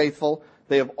stood faithful.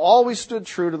 They have always stood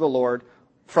true to the Lord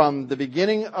from the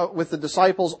beginning with the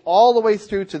disciples all the way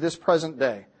through to this present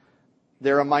day.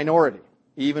 They're a minority,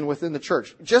 even within the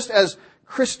church. Just as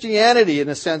Christianity, in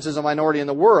a sense, is a minority in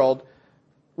the world,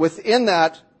 within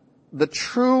that, the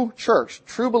true church,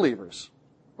 true believers,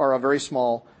 are a very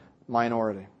small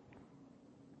minority.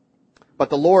 But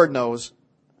the Lord knows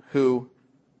who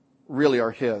really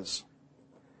are His.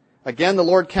 Again, the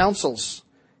Lord counsels,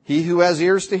 he who has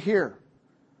ears to hear,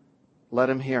 let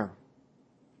him hear.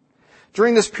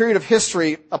 During this period of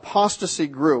history, apostasy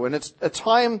grew, and it's a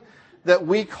time that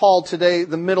we call today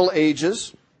the Middle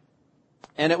Ages,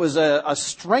 and it was a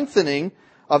strengthening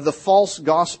of the false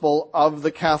gospel of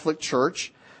the Catholic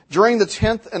Church. During the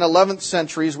 10th and 11th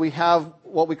centuries, we have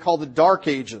what we call the Dark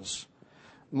Ages,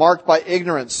 marked by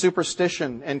ignorance,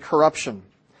 superstition, and corruption.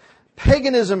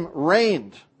 Paganism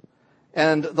reigned,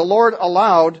 and the Lord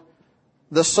allowed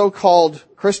the so-called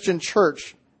Christian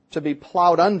church to be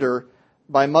plowed under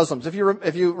by Muslims. If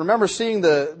you remember seeing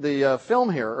the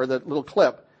film here, or the little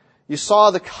clip, you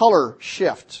saw the color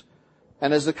shift.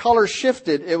 And as the color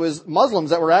shifted, it was Muslims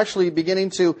that were actually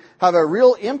beginning to have a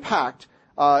real impact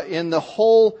in the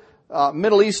whole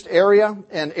Middle East area,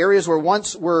 and areas where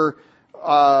once were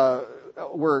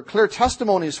clear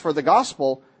testimonies for the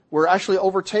gospel were actually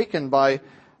overtaken by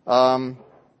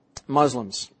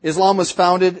Muslims. Islam was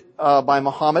founded by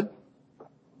Muhammad.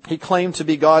 He claimed to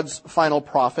be God's final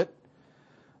prophet.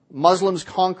 Muslims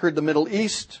conquered the Middle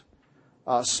East,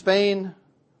 Spain,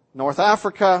 North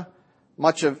Africa,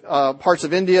 much of parts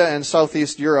of India and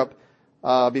Southeast Europe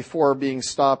before being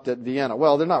stopped at Vienna.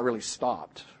 Well, they're not really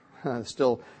stopped.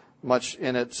 Still much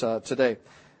in it today.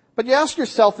 But you ask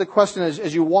yourself the question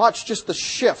as you watch just the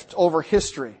shift over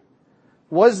history.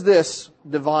 Was this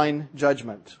divine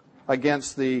judgment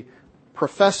against the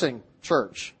professing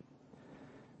church?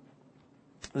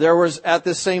 There was at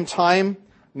this same time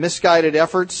misguided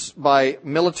efforts by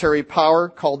military power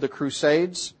called the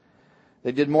Crusades.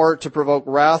 They did more to provoke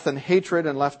wrath and hatred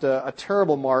and left a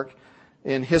terrible mark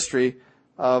in history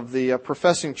of the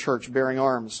professing church bearing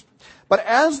arms. But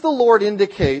as the Lord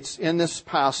indicates in this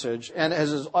passage, and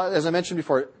as I mentioned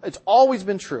before, it's always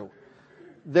been true,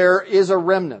 there is a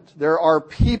remnant. There are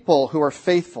people who are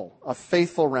faithful, a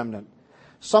faithful remnant.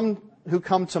 Some who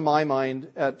come to my mind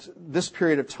at this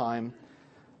period of time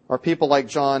are people like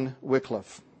John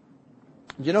Wycliffe.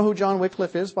 Do you know who John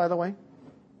Wycliffe is, by the way?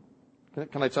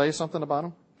 Can I tell you something about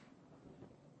him?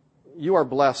 You are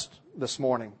blessed this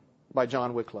morning by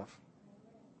John Wycliffe.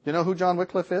 Do you know who John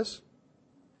Wycliffe is?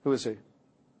 Who is he?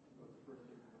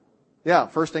 Yeah,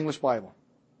 First English Bible.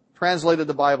 Translated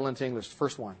the Bible into English,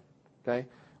 first one. Okay?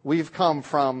 We've come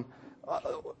from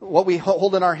what we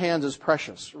hold in our hands is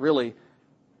precious, really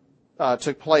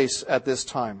took place at this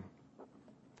time.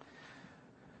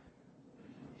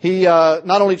 He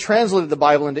not only translated the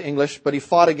Bible into English, but he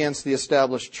fought against the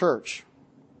established church.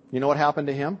 You know what happened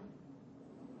to him?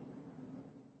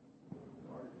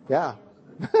 Yeah.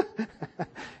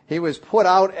 He was put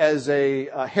out as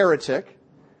a heretic.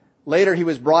 Later he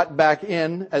was brought back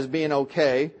in as being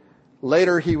okay.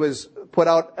 Later he was put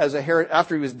out as a heretic.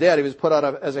 After he was dead, he was put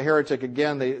out as a heretic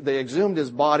again. They exhumed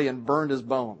his body and burned his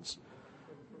bones.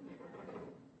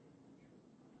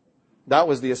 That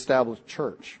was the established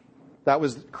church. That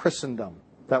was Christendom.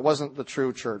 That wasn't the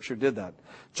true church who did that.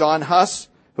 John Huss,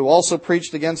 who also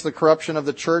preached against the corruption of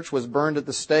the church, was burned at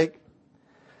the stake.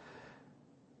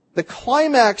 The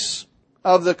climax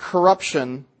of the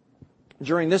corruption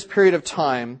during this period of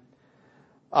time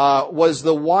was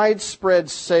the widespread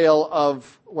sale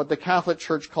of what the Catholic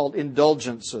Church called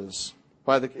indulgences.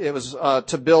 It was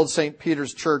to build St.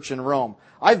 Peter's Church in Rome.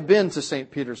 I've been to St.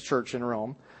 Peter's Church in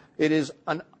Rome. It is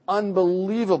an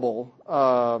unbelievable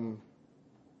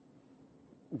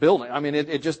building. I mean,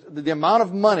 it just, the amount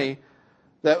of money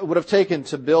that would have taken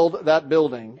to build that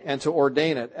building and to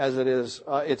ordain it as it is,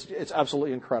 it's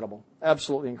absolutely incredible.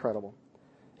 Absolutely incredible.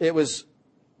 It was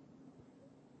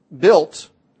built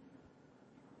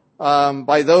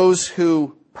by those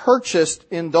who purchased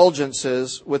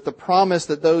indulgences with the promise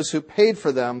that those who paid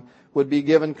for them would be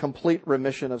given complete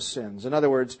remission of sins. In other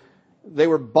words, they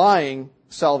were buying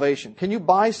salvation. Can you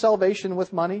buy salvation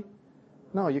with money?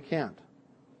 No, you can't.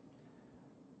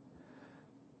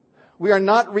 We are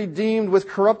not redeemed with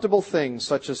corruptible things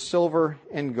such as silver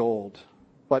and gold,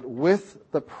 but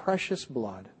with the precious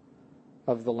blood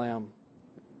of the Lamb.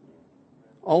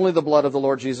 Only the blood of the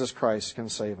Lord Jesus Christ can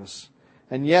save us.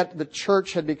 And yet the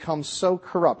church had become so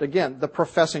corrupt. Again, the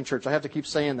professing church, I have to keep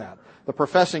saying that. The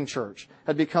professing church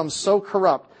had become so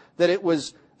corrupt that it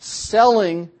was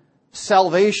selling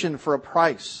salvation for a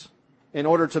price in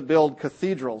order to build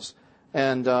cathedrals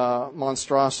and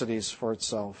monstrosities for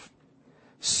itself.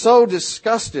 So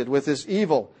disgusted with this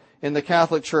evil in the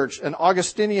Catholic Church, an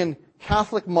Augustinian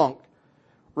Catholic monk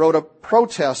wrote a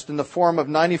protest in the form of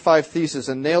 95 theses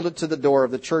and nailed it to the door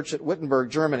of the church at Wittenberg,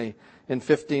 Germany in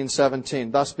 1517,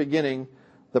 thus beginning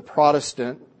the protest.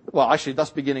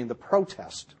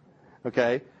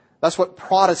 Okay? That's what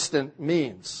Protestant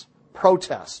means.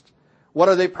 Protest. What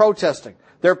are they protesting?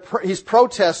 He's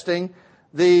protesting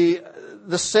the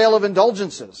sale of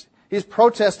indulgences. He's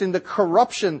protesting the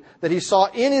corruption that he saw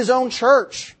in his own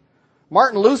church.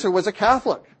 Martin Luther was a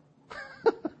Catholic.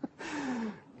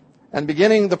 and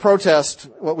beginning the protest,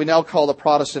 what we now call the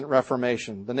Protestant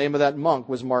Reformation. The name of that monk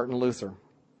was Martin Luther.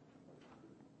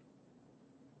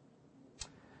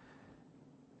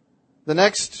 The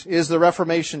next is the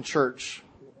Reformation Church,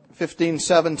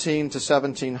 1517 to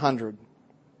 1700.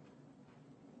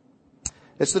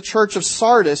 It's the church of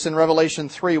Sardis in Revelation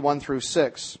 3, 1 through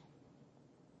 6.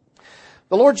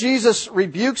 The Lord Jesus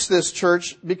rebukes this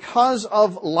church because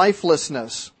of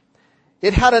lifelessness.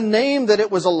 It had a name that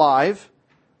it was alive,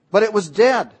 but it was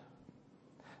dead.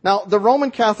 Now, the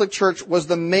Roman Catholic Church was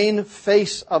the main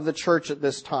face of the church at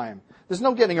this time. There's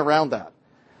no getting around that.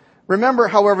 Remember,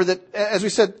 however, that, as we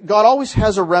said, God always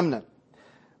has a remnant.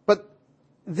 But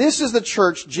this is the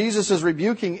church Jesus is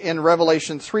rebuking in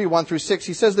Revelation 3, 1 through 6.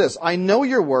 He says this, I know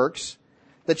your works,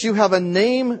 that you have a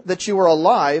name that you are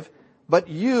alive, but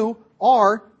you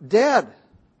are dead.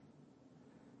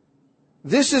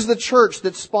 This is the church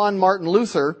that spawned Martin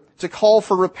Luther to call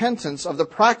for repentance of the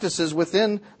practices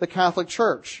within the Catholic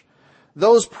Church.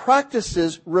 Those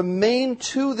practices remain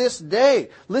to this day.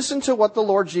 Listen to what the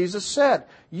Lord Jesus said.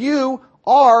 You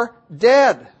are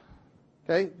dead.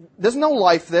 Okay? There's no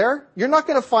life there. You're not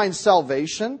going to find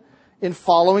salvation in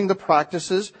following the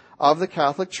practices of the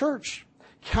Catholic Church.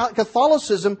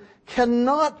 Catholicism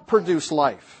cannot produce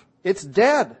life. It's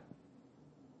dead.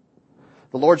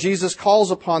 The Lord Jesus calls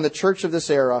upon the church of this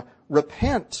era,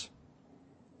 repent.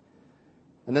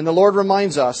 And then the Lord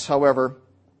reminds us, however,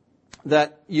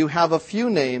 that you have a few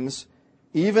names,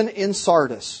 even in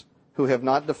Sardis, who have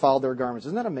not defiled their garments.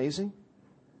 Isn't that amazing?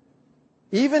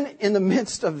 Even in the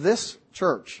midst of this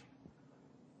church,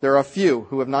 there are a few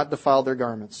who have not defiled their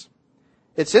garments.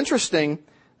 It's interesting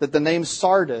that the name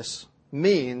Sardis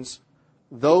means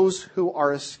those who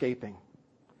are escaping,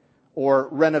 or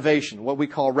renovation, what we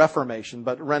call reformation,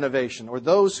 but renovation, or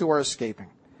those who are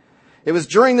escaping. It was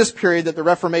during this period that the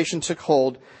Reformation took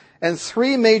hold, and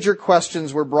three major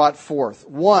questions were brought forth.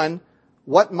 One,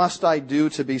 what must I do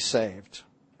to be saved?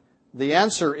 The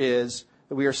answer is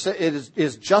that it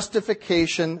is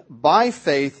justification by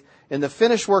faith in the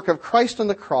finished work of Christ on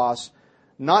the cross,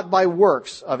 not by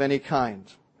works of any kind.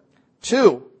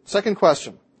 Second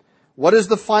question, what is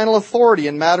the final authority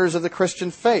in matters of the Christian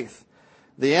faith?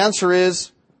 The answer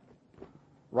is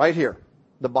right here,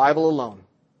 the Bible alone.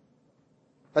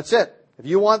 That's it. If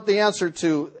you want the answer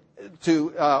to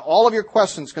all of your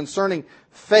questions concerning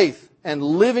faith and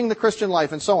living the Christian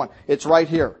life and so on, it's right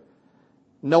here.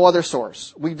 No other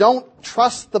source. We don't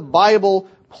trust the Bible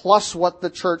plus what the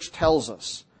church tells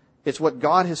us. It's what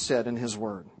God has said in His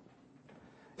Word.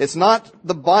 It's not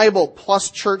the Bible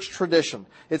plus church tradition.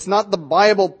 It's not the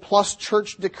Bible plus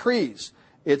church decrees.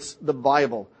 It's the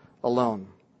Bible alone.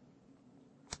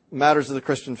 Matters of the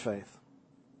Christian faith.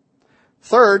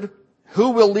 Third,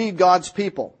 who will lead God's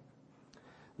people?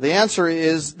 The answer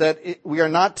is that we are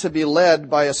not to be led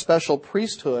by a special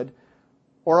priesthood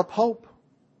or a pope.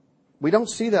 We don't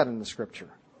see that in the Scripture.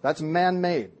 That's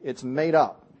man-made. It's made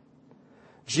up.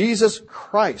 Jesus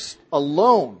Christ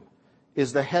alone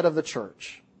is the head of the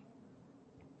church.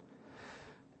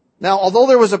 Now, although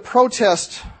there was a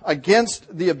protest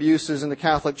against the abuses in the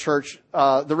Catholic Church,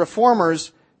 the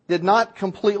Reformers did not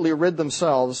completely rid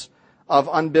themselves of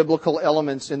unbiblical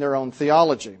elements in their own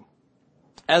theology.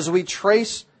 As we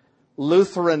trace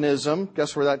Lutheranism,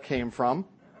 guess where that came from?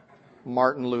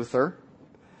 Martin Luther.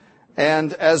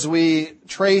 And as we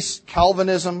trace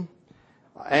Calvinism,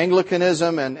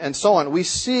 Anglicanism, and so on, we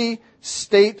see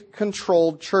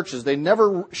state-controlled churches. They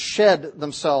never shed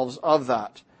themselves of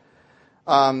that.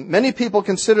 Many people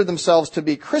consider themselves to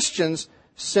be Christians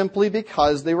simply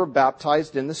because they were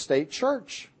baptized in the state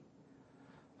church.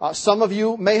 Some of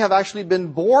you may have actually been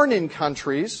born in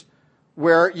countries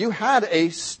where you had a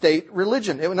state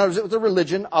religion. In other words, it was the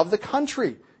religion of the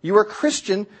country. You were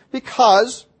Christian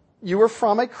because you were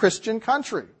from a Christian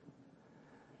country.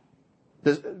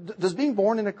 Does being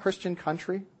born in a Christian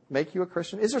country make you a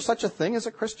Christian? Is there such a thing as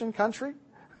a Christian country?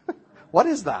 What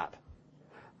is that?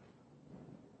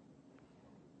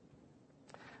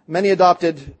 Many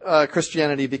adopted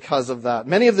Christianity because of that.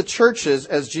 Many of the churches,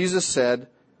 as Jesus said,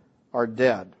 are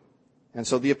dead. And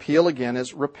so the appeal again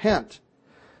is repent.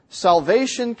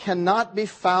 Salvation cannot be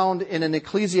found in an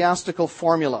ecclesiastical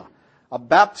formula, a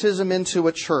baptism into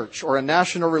a church or a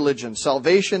national religion.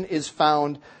 Salvation is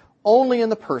found only in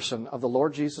the person of the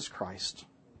Lord Jesus Christ.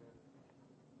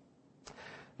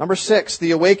 Number 6,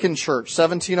 the Awakened Church,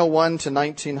 1701 to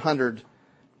 1900.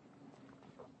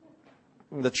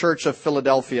 The Church of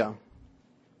Philadelphia.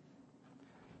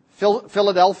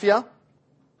 Philadelphia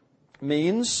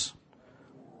means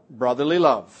brotherly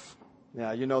love.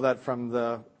 Yeah, you know that from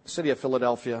the city of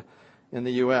Philadelphia in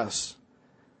the U.S.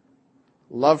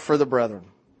 Love for the brethren.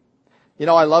 You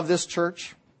know, I love this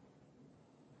church.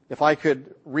 If I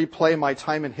could replay my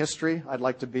time in history, I'd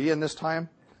like to be in this time.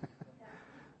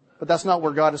 But that's not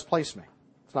where God has placed me.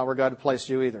 It's not where God has placed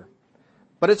you either.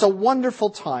 But it's a wonderful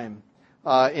time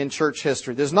in church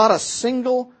history. There's not a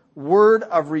single word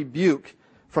of rebuke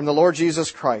from the Lord Jesus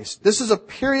Christ. This is a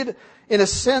period, in a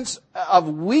sense, of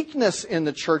weakness in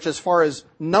the church as far as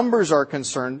numbers are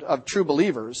concerned of true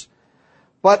believers,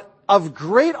 but of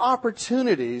great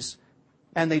opportunities,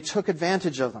 and they took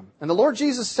advantage of them. And the Lord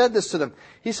Jesus said this to them.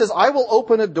 He says, I will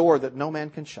open a door that no man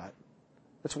can shut.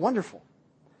 It's wonderful.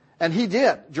 And He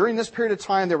did. During this period of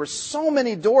time, there were so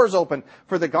many doors open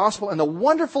for the gospel. And the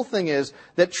wonderful thing is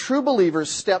that true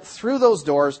believers stepped through those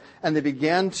doors and they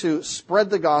began to spread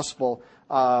the gospel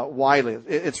widely.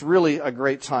 It's really a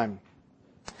great time.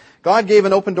 God gave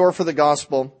an open door for the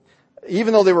gospel.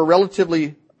 Even though they were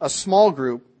relatively a small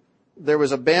group, there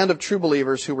was a band of true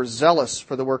believers who were zealous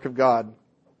for the work of God.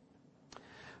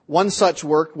 One such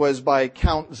work was by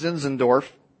Count Zinzendorf.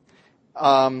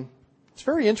 It's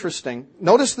very interesting.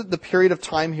 Notice that the period of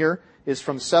time here is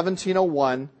from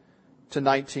 1701 to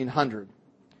 1900.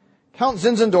 Count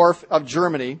Zinzendorf of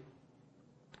Germany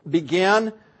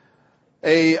began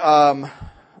a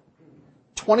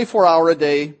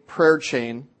 24-hour-a-day prayer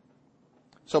chain.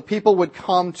 So people would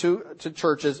come to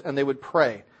churches and they would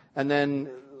pray. And then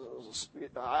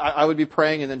I would be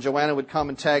praying and then Joanna would come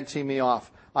and tag team me off.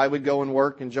 I would go and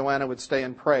work and Joanna would stay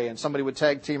and pray. And somebody would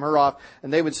tag team her off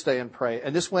and they would stay and pray.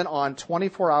 And this went on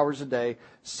 24 hours a day,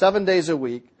 7 days a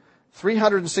week,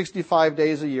 365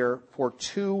 days a year for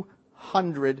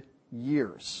 200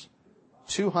 years.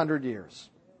 200 years.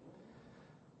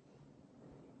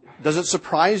 Does it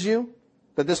surprise you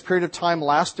that this period of time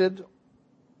lasted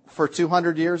for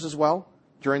 200 years as well,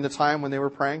 during the time when they were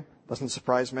praying? Doesn't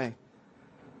surprise me.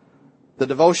 The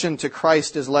devotion to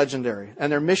Christ is legendary,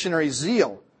 and their missionary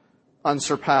zeal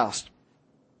unsurpassed.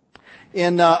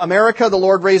 In America, the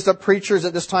Lord raised up preachers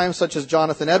at this time, such as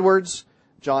Jonathan Edwards,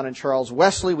 John and Charles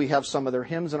Wesley. We have some of their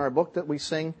hymns in our book that we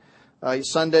sing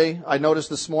Sunday. I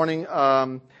noticed this morning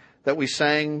that we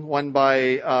sang one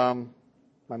by,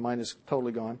 my mind is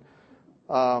totally gone,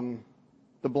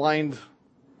 the blind...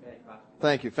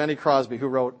 Thank you. Fanny Crosby, who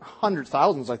wrote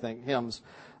thousands, I think, hymns.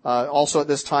 Also at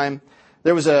this time,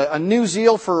 there was a new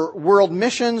zeal for world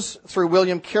missions through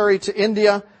William Carey to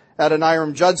India,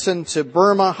 Adoniram Judson to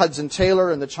Burma, Hudson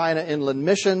Taylor and the China Inland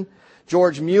Mission,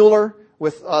 George Mueller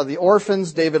with the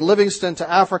orphans, David Livingstone to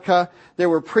Africa. There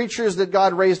were preachers that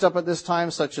God raised up at this time,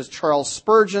 such as Charles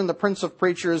Spurgeon, the Prince of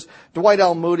Preachers, Dwight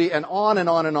L. Moody, and on and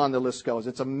on and on the list goes.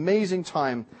 It's an amazing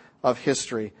time of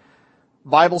history.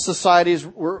 Bible societies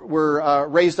were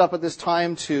raised up at this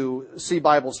time to see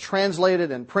Bibles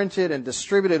translated and printed and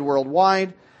distributed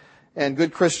worldwide, and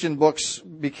good Christian books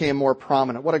became more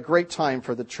prominent. What a great time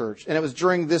for the church. And it was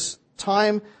during this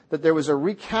time that there was a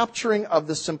recapturing of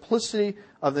the simplicity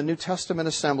of the New Testament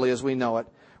assembly as we know it,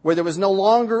 where there was no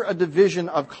longer a division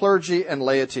of clergy and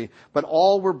laity, but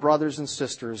all were brothers and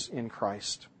sisters in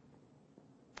Christ.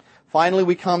 Finally,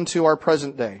 we come to our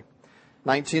present day.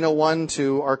 1901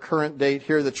 to our current date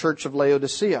here, the Church of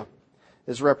Laodicea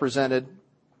is represented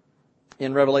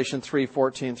in Revelation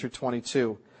 3:14 through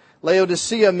 22.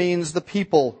 Laodicea means the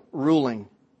people ruling.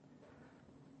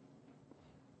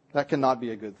 That cannot be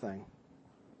a good thing.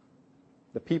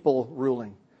 The people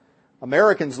ruling.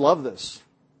 Americans love this.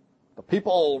 The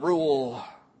people rule.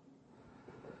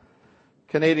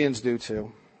 Canadians do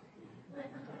too.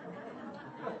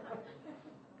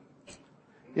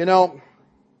 You know,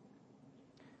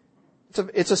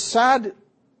 it's a sad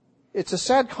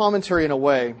commentary in a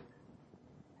way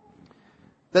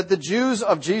that the Jews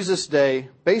of Jesus' day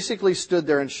basically stood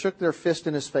there and shook their fist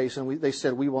in His face and they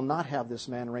said, we will not have this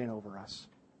man reign over us.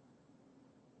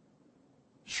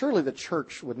 Surely the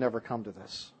church would never come to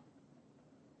this.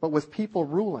 But with people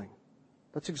ruling,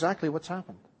 that's exactly what's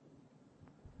happened.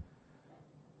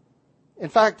 In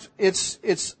fact,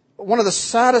 it's one of the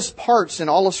saddest parts in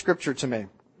all of Scripture to me.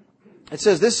 It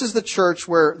says this is the church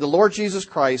where the Lord Jesus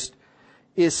Christ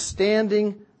is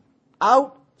standing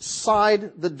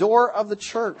outside the door of the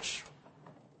church.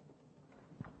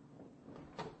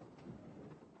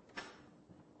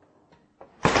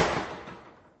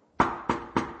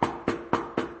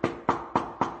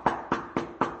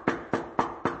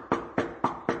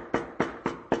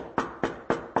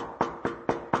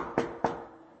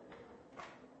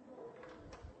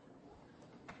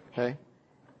 Okay?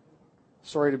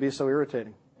 Sorry to be so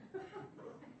irritating.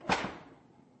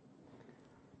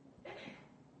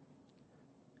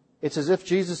 It's as if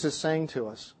Jesus is saying to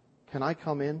us, can I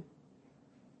come in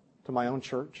to my own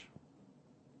church?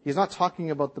 He's not talking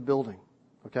about the building,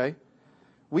 okay?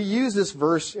 We use this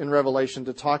verse in Revelation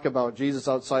to talk about Jesus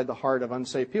outside the heart of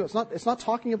unsaved people. It's not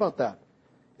talking about that.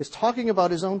 It's talking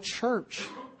about His own church.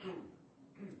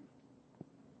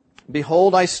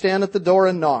 Behold, I stand at the door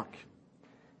and knock.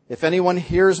 If anyone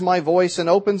hears my voice and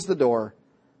opens the door,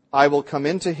 I will come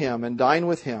into him and dine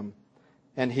with him,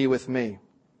 and he with me.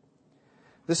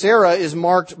 This era is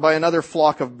marked by another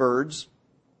flock of birds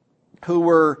who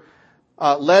were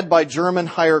led by German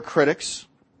higher critics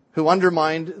who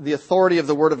undermined the authority of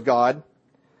the Word of God.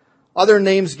 Other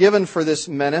names given for this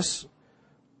menace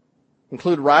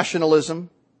include rationalism,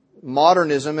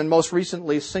 modernism, and most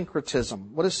recently,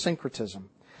 syncretism. What is syncretism?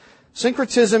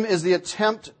 Syncretism is the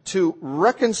attempt to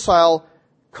reconcile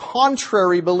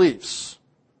contrary beliefs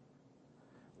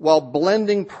while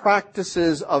blending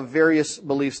practices of various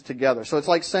beliefs together. So it's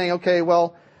like saying, okay,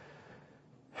 well,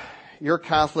 you're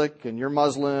Catholic and you're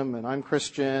Muslim and I'm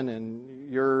Christian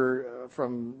and you're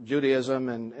from Judaism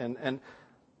and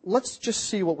let's just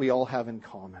see what we all have in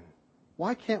common.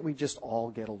 Why can't we just all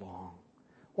get along?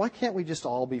 Why can't we just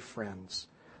all be friends?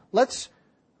 Let's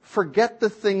forget the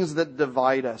things that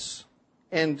divide us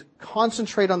and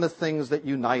concentrate on the things that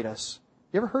unite us.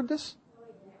 You ever heard this?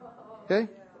 Okay?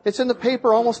 It's in the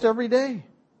paper almost every day.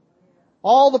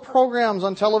 All the programs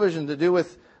on television to do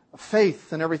with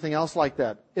faith and everything else like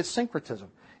that. It's syncretism.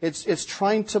 It's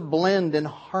trying to blend and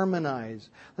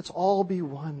harmonize. Let's all be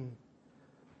one.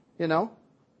 You know?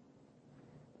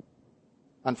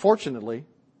 Unfortunately,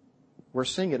 we're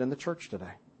seeing it in the church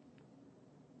today.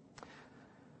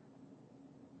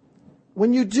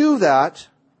 When you do that,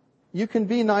 you can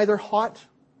be neither hot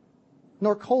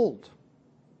nor cold.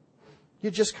 You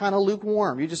just kind of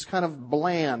lukewarm. You just kind of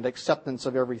bland acceptance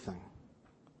of everything.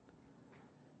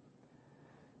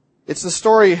 It's the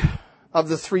story of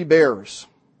the three bears.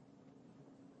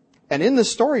 And in the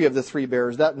story of the three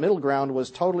bears, that middle ground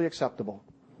was totally acceptable.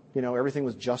 You know, everything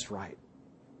was just right.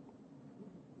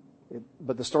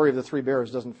 But the story of the three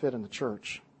bears doesn't fit in the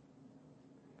church.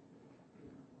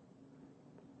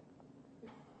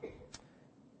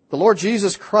 The Lord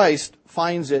Jesus Christ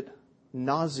finds it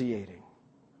nauseating.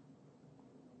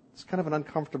 It's kind of an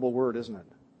uncomfortable word, isn't it?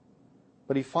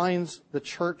 But He finds the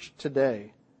church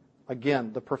today,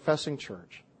 again, the professing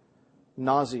church,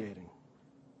 nauseating.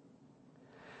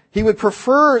 He would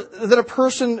prefer that a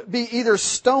person be either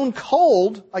stone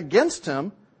cold against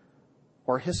Him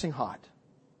or hissing hot,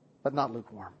 but not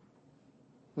lukewarm.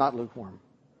 Not lukewarm.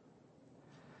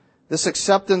 This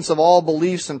acceptance of all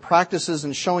beliefs and practices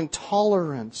and showing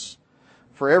tolerance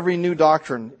for every new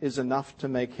doctrine is enough to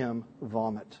make him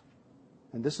vomit.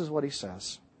 And this is what he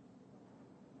says.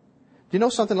 Do you know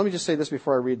something? Let me just say this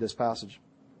before I read this passage.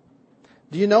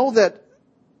 Do you know that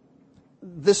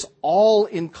this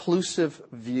all-inclusive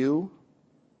view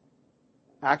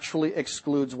actually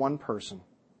excludes one person,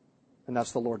 and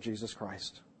that's the Lord Jesus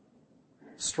Christ?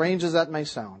 Strange as that may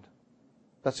sound,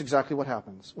 that's exactly what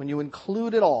happens. When you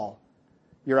include it all,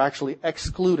 you're actually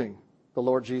excluding the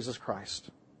Lord Jesus Christ.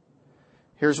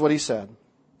 Here's what he said.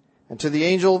 And to the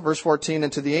angel, verse 14,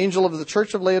 and to the angel of the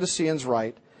church of Laodiceans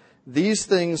write, these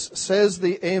things says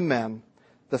the Amen,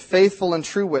 the faithful and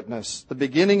true witness, the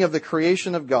beginning of the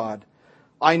creation of God.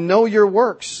 I know your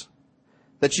works,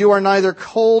 that you are neither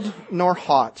cold nor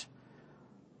hot.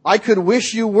 I could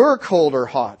wish you were cold or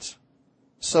hot.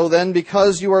 So then,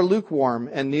 because you are lukewarm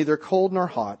and neither cold nor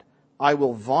hot, I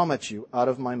will vomit you out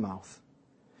of my mouth.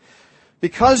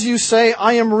 Because you say,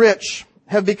 I am rich,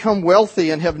 have become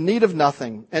wealthy, and have need of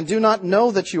nothing, and do not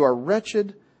know that you are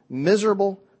wretched,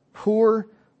 miserable, poor,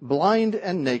 blind,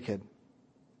 and naked.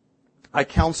 I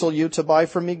counsel you to buy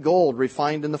from me gold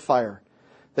refined in the fire,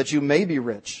 that you may be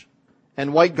rich,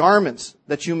 and white garments,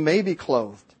 that you may be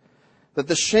clothed, that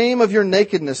the shame of your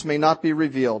nakedness may not be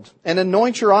revealed, and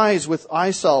anoint your eyes with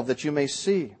eye salve, that you may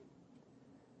see.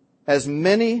 As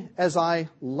many as I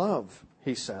love,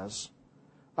 he says,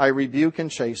 I rebuke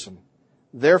and chasten.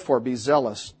 Therefore be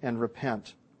zealous and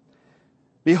repent.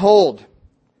 Behold,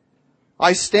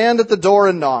 I stand at the door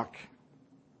and knock.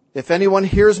 If anyone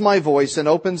hears my voice and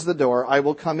opens the door, I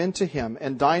will come into him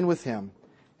and dine with him,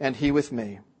 and he with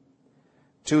me.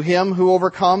 To him who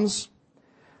overcomes,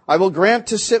 I will grant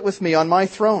to sit with me on my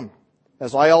throne,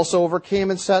 as I also overcame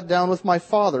and sat down with my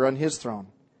Father on his throne.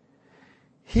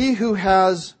 He who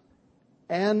has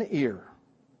an ear,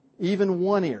 even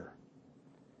one ear,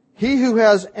 he who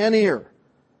has an ear,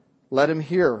 let him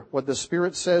hear what the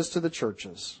Spirit says to the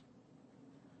churches.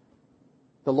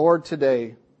 The Lord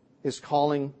today is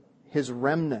calling his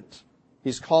remnant.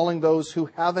 He's calling those who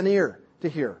have an ear to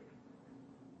hear,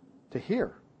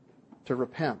 to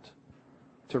repent,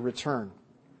 to return.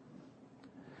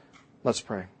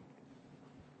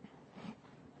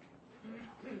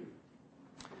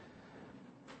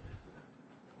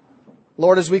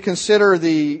 Lord, as we consider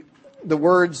the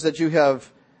words that you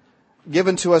have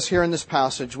given to us here in this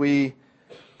passage, we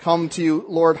come to you,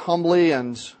 Lord, humbly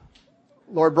and,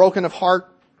 Lord, broken of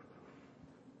heart.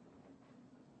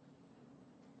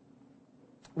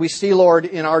 We see, Lord,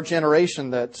 in our generation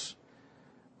that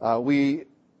we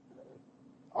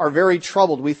are very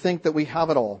troubled. We think that we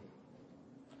have it all.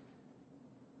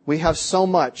 We have so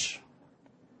much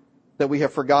that we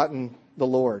have forgotten the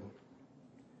Lord.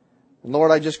 And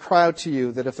Lord, I just cry out to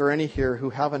you that if there are any here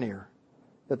who have an ear,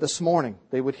 that this morning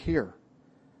they would hear,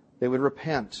 they would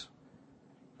repent,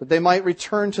 that they might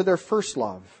return to their first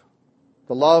love,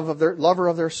 the love of their lover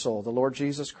of their soul, the Lord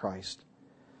Jesus Christ.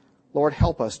 Lord,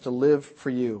 help us to live for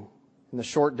you in the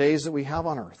short days that we have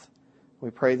on earth.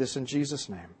 We pray this in Jesus'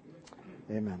 name.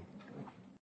 Amen.